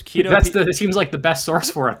thing is keto. It seems like the best source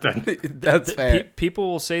for it then. That's fair. People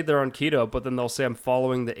will say they're on keto, but then they'll say I'm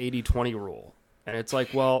following the 80-20 rule, and it's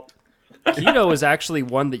like, well, keto is actually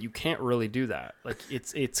one that you can't really do that. Like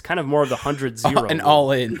it's kind of more of the 100-0 And rule.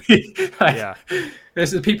 all in. Yeah,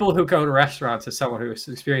 There's the people who go to restaurants as someone who's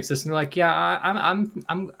experienced this, and they're like, "Yeah,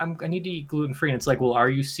 I need to eat gluten free." And it's like, "Well, are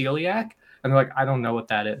you celiac?" And they're like, "I don't know what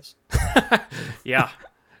that is." yeah.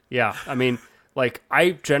 I mean, like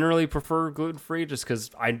I generally prefer gluten free just because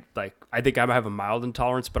I think I have a mild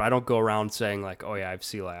intolerance, but I don't go around saying like, "Oh yeah, I have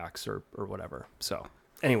celiacs" or whatever. So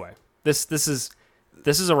anyway, this is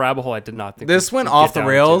a rabbit hole I did not think This went we'd off get the down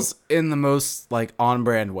rails to. in the most like on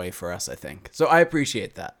brand way for us, I think. So I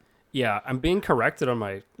appreciate that. Yeah, I'm being corrected on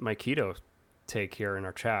my keto take here in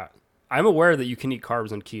our chat. I'm aware that you can eat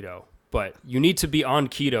carbs on keto, but you need to be on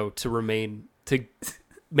keto to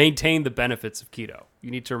maintain the benefits of keto. You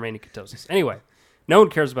need to remain in ketosis. Anyway, no one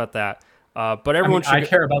cares about that. But everyone I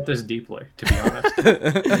care about this deeply, to be honest.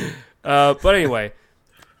 But anyway,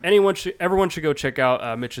 everyone should go check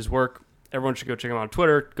out Mitch's work. Everyone should go check him out on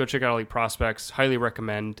Twitter. Go check out Elite Prospects. Highly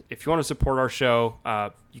recommend. If you want to support our show,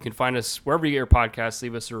 you can find us wherever you get your podcasts.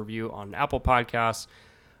 Leave us a review on Apple Podcasts.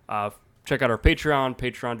 Check out our Patreon,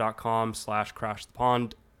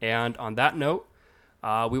 patreon.com/crashthepond. And on that note,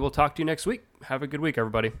 we will talk to you next week. Have a good week,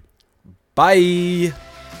 everybody. Bye.